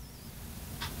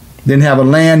 Didn't have a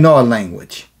land nor a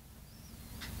language.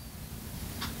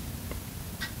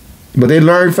 But they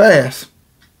learned fast.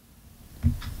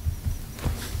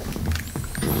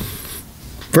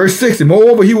 Verse 60,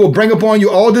 moreover, he will bring upon you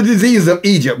all the diseases of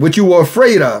Egypt, which you were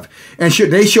afraid of, and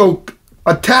they shall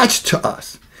attach to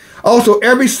us. Also,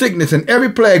 every sickness and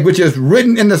every plague which is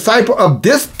written in the cipher of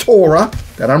this Torah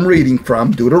that I'm reading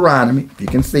from, Deuteronomy, if you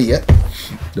can see it,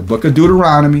 the book of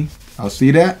Deuteronomy. I'll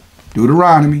see that.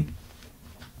 Deuteronomy.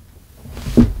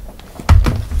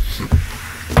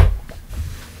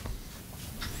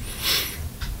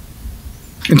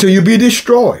 Until you be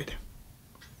destroyed.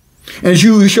 And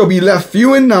you shall be left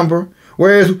few in number,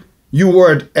 whereas you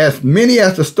were as many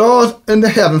as the stars in the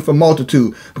heavens for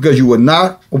multitude, because you would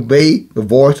not obey the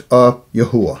voice of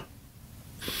Yahuwah.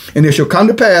 And it shall come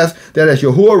to pass that as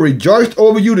Yahuwah rejoiced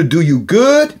over you to do you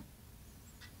good,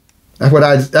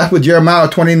 That's what Jeremiah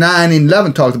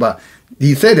 29:11 talks about.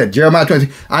 He said that, Jeremiah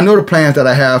 20, I know the plans that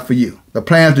I have for you, the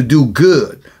plans to do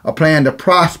good, a plan to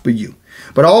prosper you.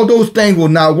 But all those things will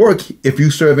not work if you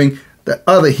serving the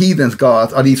other heathens'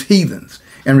 gods, or these heathens,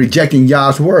 and rejecting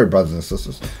Yah's word, brothers and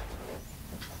sisters.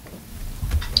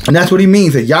 And that's what he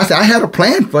means. That Yah said, I had a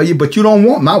plan for you, but you don't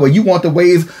want my way. You want the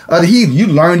ways of the heathen. You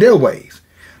learn their ways.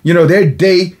 You know, their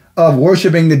day of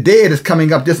worshiping the dead is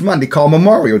coming up this Monday, called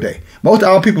Memorial Day. Most of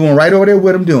our people went right over there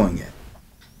with them doing it.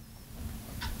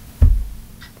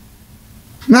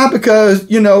 Not because,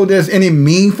 you know, there's any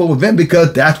meaningful event,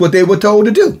 because that's what they were told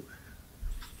to do.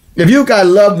 If you got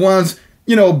loved ones,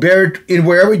 you know, buried in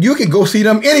wherever, you can go see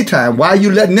them anytime. Why are you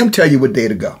letting them tell you what day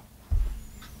to go?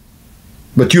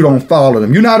 But you don't follow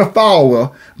them. You're not a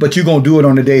follower, but you're going to do it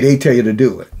on the day they tell you to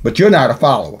do it. But you're not a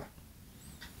follower.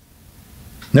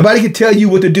 Nobody can tell you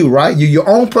what to do, right? You're your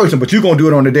own person, but you're going to do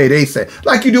it on the day they say.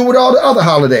 Like you do with all the other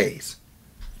holidays.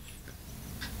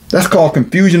 That's called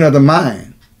confusion of the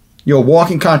mind. You're a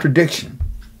walking contradiction.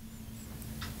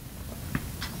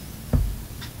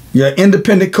 You're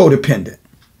independent codependent.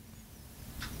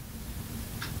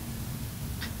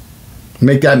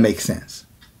 Make that make sense.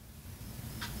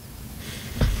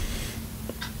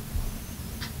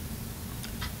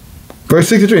 Verse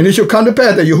 63, and it shall come to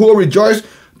pass that Yahuwah rejoice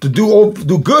to do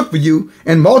good for you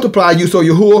and multiply you, so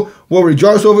Yahuwah will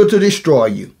rejoice over to destroy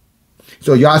you.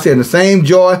 So Yah said, the same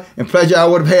joy and pleasure I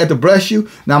would have had to bless you,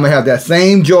 now I'm going to have that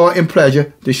same joy and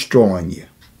pleasure destroying you.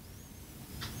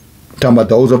 I'm talking about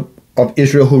those of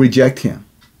Israel who reject him.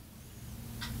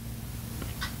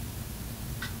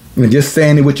 And just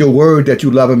saying it with your word that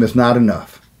you love him is not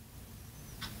enough.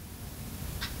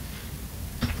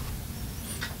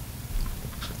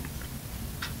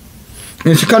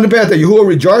 And it shall come to pass that Yahuwah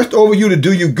rejoiced over you to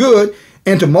do you good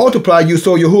and to multiply you,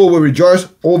 so Yahuwah will rejoice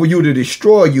over you to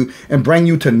destroy you and bring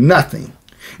you to nothing.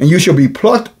 And you shall be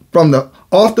plucked from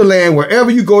off the land wherever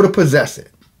you go to possess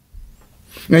it.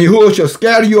 And Yahuwah shall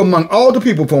scatter you among all the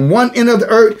people from one end of the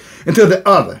earth unto the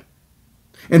other.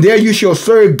 And there you shall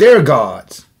serve their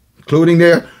gods, including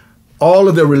all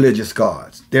of their religious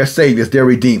gods, their saviors, their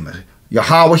redeemers,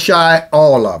 Yahweh Shai,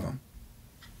 all of them.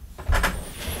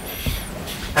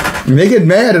 And they get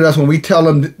mad at us when we tell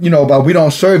them, you know, about we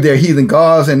don't serve their heathen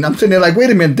gods. And I'm sitting there like, wait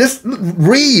a minute,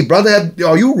 read, brother.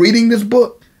 Are you reading this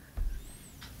book?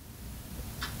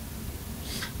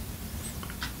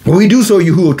 Well, we do so,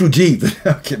 Yahuwah, through Jesus.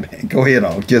 Okay, man, go ahead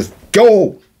on. Just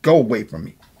go away from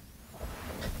me.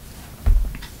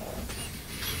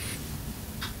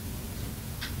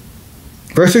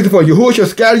 Verse 64, Yahuwah shall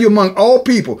scatter you among all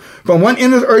people, from one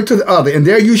end of the earth to the other, and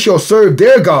there you shall serve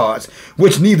their gods,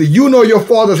 which neither you nor your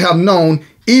fathers have known,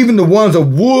 even the ones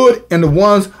of wood and the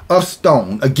ones of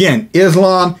stone. Again,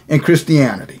 Islam and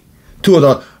Christianity. Two of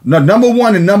the number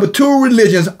one and number two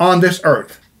religions on this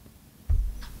earth.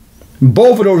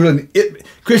 Both of those,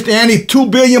 Christianity 2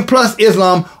 billion plus,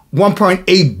 Islam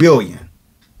 1.8 billion.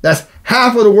 That's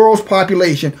half of the world's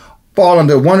population fall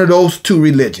under one of those two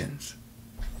religions.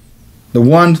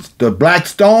 The black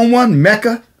stone one,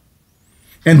 Mecca,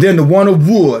 and then the one of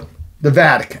wood, the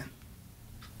Vatican.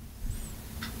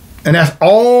 And that's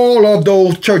all of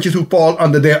those churches who fall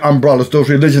under their umbrellas, those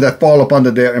religions that fall up under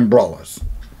their umbrellas.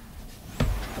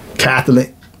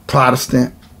 Catholic,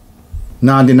 Protestant,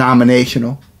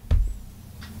 non-denominational,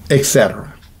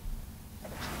 etc.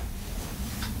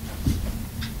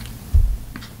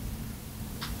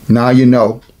 Now you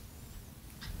know.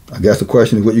 I guess the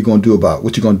question is what you're going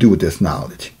to do with this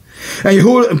knowledge. And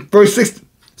Yahuwah, verse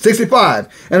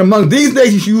 65, and among these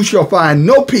nations you shall find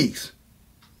no peace,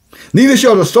 neither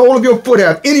shall the sole of your foot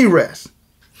have any rest.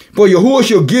 For Yahuwah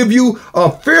shall give you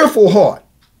a fearful heart,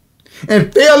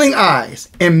 and failing eyes,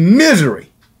 and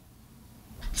misery,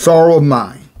 sorrow of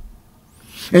mind.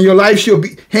 And your life shall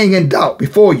hang in doubt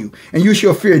before you, and you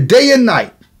shall fear day and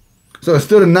night. So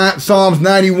instead of Psalms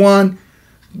 91,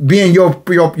 being your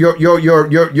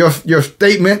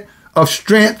statement of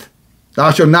strength,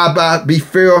 thou shalt not be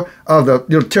fear of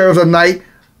the terrors of night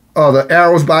or the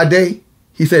arrows by day.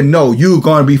 He said, no, you're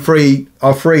going to be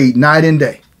afraid night and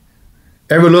day.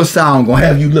 Every little sound going to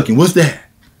have you looking. What's that?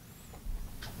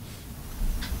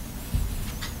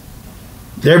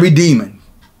 Every demon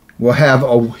will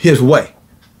have his way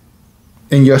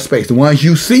in your space. The ones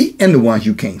you see and the ones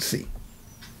you can't see.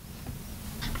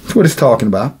 That's what it's talking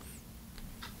about.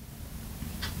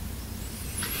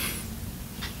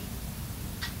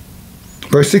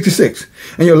 Verse 66,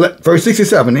 verse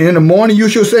 67, and in the morning you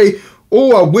shall say,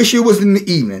 oh, I wish it was in the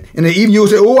evening. In the evening you will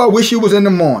say, oh, I wish it was in the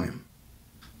morning.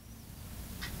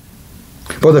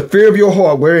 For the fear of your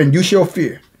heart wherein you shall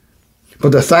fear, for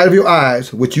the sight of your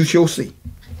eyes which you shall see.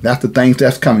 That's the things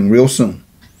that's coming real soon.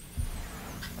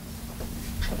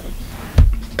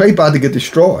 People about to get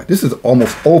destroyed. This is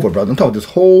almost over, brother. I'm talking this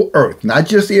whole earth, not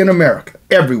just here in America,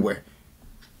 everywhere.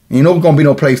 Ain't no going to be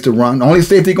no place to run. The only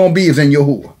safety going to be is in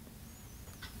Yahuwah.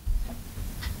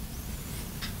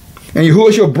 And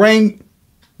Yahuwah shall bring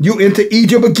you into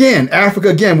Egypt again, Africa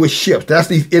again, with ships. That's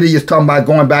these idiots talking about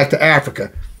going back to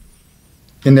Africa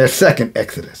in their second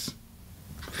Exodus.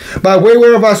 By way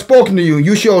whereof I have spoken to you,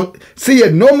 you shall see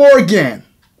it no more again.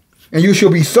 And you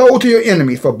shall be sold to your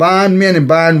enemies for buying men and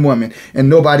buying women, and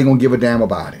nobody going to give a damn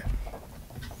about it.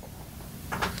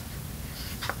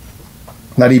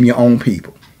 Not even your own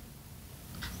people.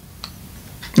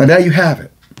 Now there you have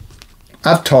it.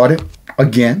 I've taught it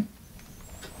again.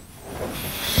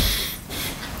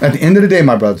 At the end of the day,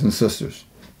 my brothers and sisters,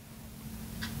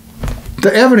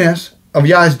 the evidence of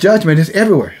Yah's judgment is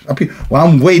everywhere. Well,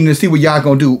 I'm waiting to see what Yah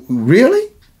going to do.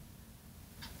 Really?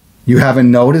 You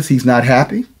haven't noticed he's not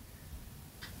happy?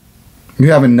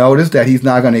 You haven't noticed that he's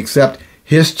not going to accept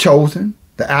his chosen,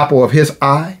 the apple of his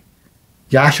eye,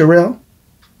 Yasharel,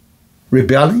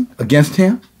 rebelling against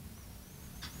him?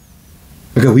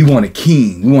 Because we want a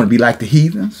king. We want to be like the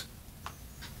heathens.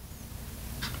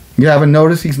 You haven't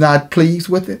noticed he's not pleased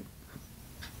with it?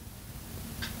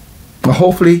 Well,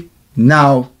 hopefully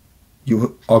now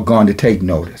you are going to take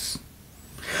notice.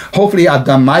 Hopefully I've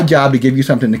done my job to give you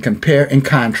something to compare and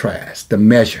contrast, to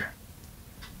measure.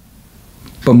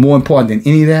 But more important than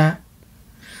any of that,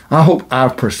 I hope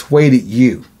I've persuaded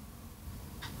you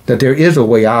that there is a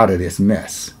way out of this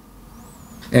mess.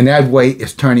 And that way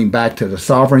is turning back to the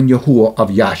sovereign Yahuwah of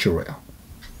Yasharel,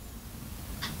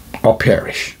 or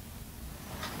perish.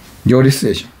 Your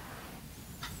decision.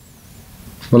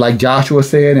 But like Joshua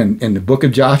said in the book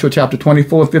of Joshua, chapter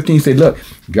 24 and 15, he said, look,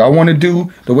 y'all want to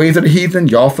do the ways of the heathen?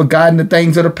 Y'all forgotten the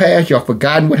things of the past? Y'all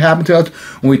forgotten what happened to us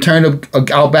when we turned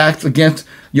our backs against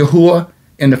Yahuwah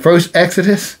in the first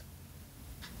Exodus?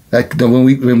 Like when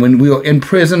we were in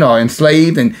prison or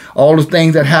enslaved and all the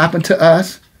things that happened to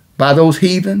us by those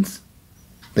heathens,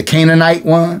 the Canaanite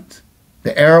ones,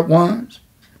 the Arab ones,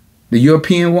 the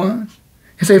European ones.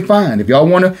 He said, fine, if y'all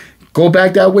want to go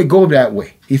back that way, go that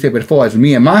way. He said, but as far as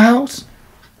me and my house,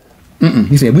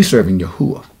 he said, we serving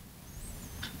Yahuwah.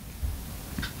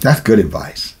 That's good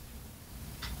advice.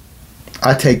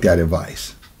 I take that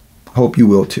advice. I hope you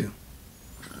will too.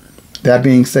 That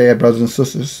being said, brothers and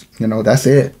sisters, that's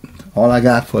it. All I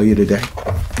got for you today.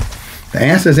 The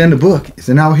answer is in the book. It's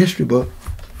in our history book.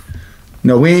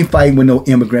 No, we ain't fighting with no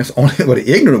immigrants. Only with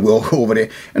the ignorant will go over there.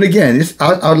 And again, it's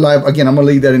our life. Again, I'm gonna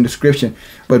leave that in the description.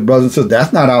 But brothers and sisters,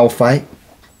 that's not our fight.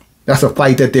 That's a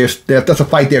fight that's a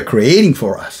fight they're creating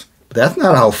for us. But that's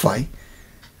not our fight.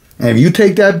 And if you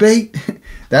take that bait,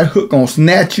 that hook gonna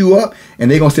snatch you up,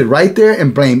 and they're gonna sit right there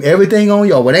and blame everything on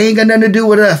y'all. Well, they ain't got nothing to do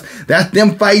with us. That's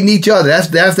them fighting each other.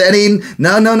 That ain't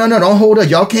no. Don't hold us.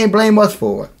 Y'all can't blame us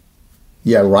for it.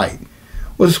 Yeah, right.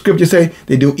 What does the scripture say?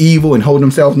 They do evil and hold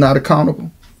themselves not accountable.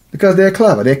 Because they're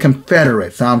clever. They're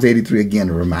confederate. Psalms 83 again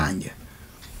to remind you.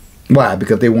 Why?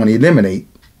 Because they want to eliminate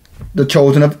the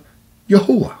chosen of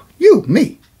Yahuwah. You,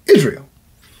 me, Israel.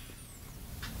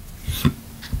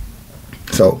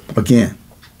 So, again,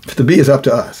 to be is up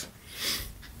to us.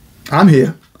 I'm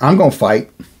here. I'm going to fight.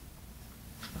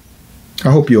 I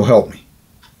hope you'll help me.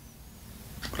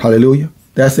 Hallelujah.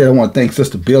 That's it. I want to thank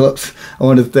Sister Billups. I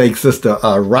want to thank Sister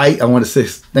Wright. I want to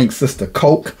thank Sister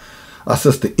Coke,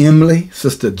 Sister Emily,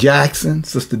 Sister Jackson,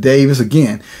 Sister Davis.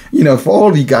 Again, for all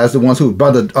of you guys, the ones who,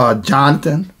 Brother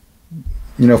Jonathan,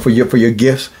 for your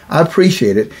gifts. I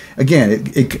appreciate it.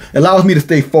 Again, it allows me to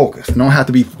stay focused. I don't have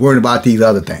to be worried about these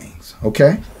other things.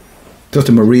 Okay?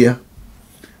 Sister Maria.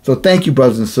 So thank you,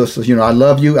 brothers and sisters. I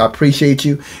love you. I appreciate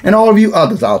you. And all of you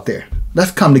others out there.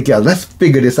 Let's come together. Let's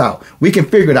figure this out. We can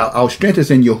figure it out. Our strength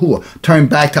is in Yahuwah. Turn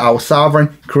back to our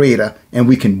sovereign creator and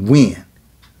we can win.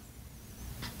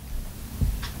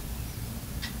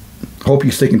 Hope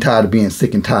you're sick and tired of being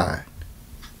sick and tired.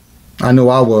 I know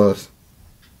I was.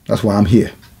 That's why I'm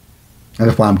here. And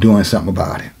that's why I'm doing something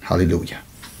about it. Hallelujah.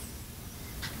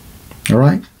 All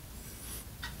right?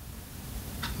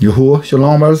 Yahuwah,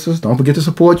 shalom, brothers and sisters. Don't forget to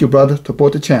support your brother.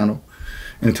 Support the channel.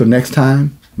 And until next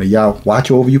time, may Yah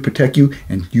watch over you, protect you,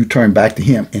 and you turn back to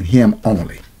him and him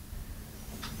only.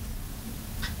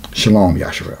 Shalom,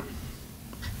 Yasharel.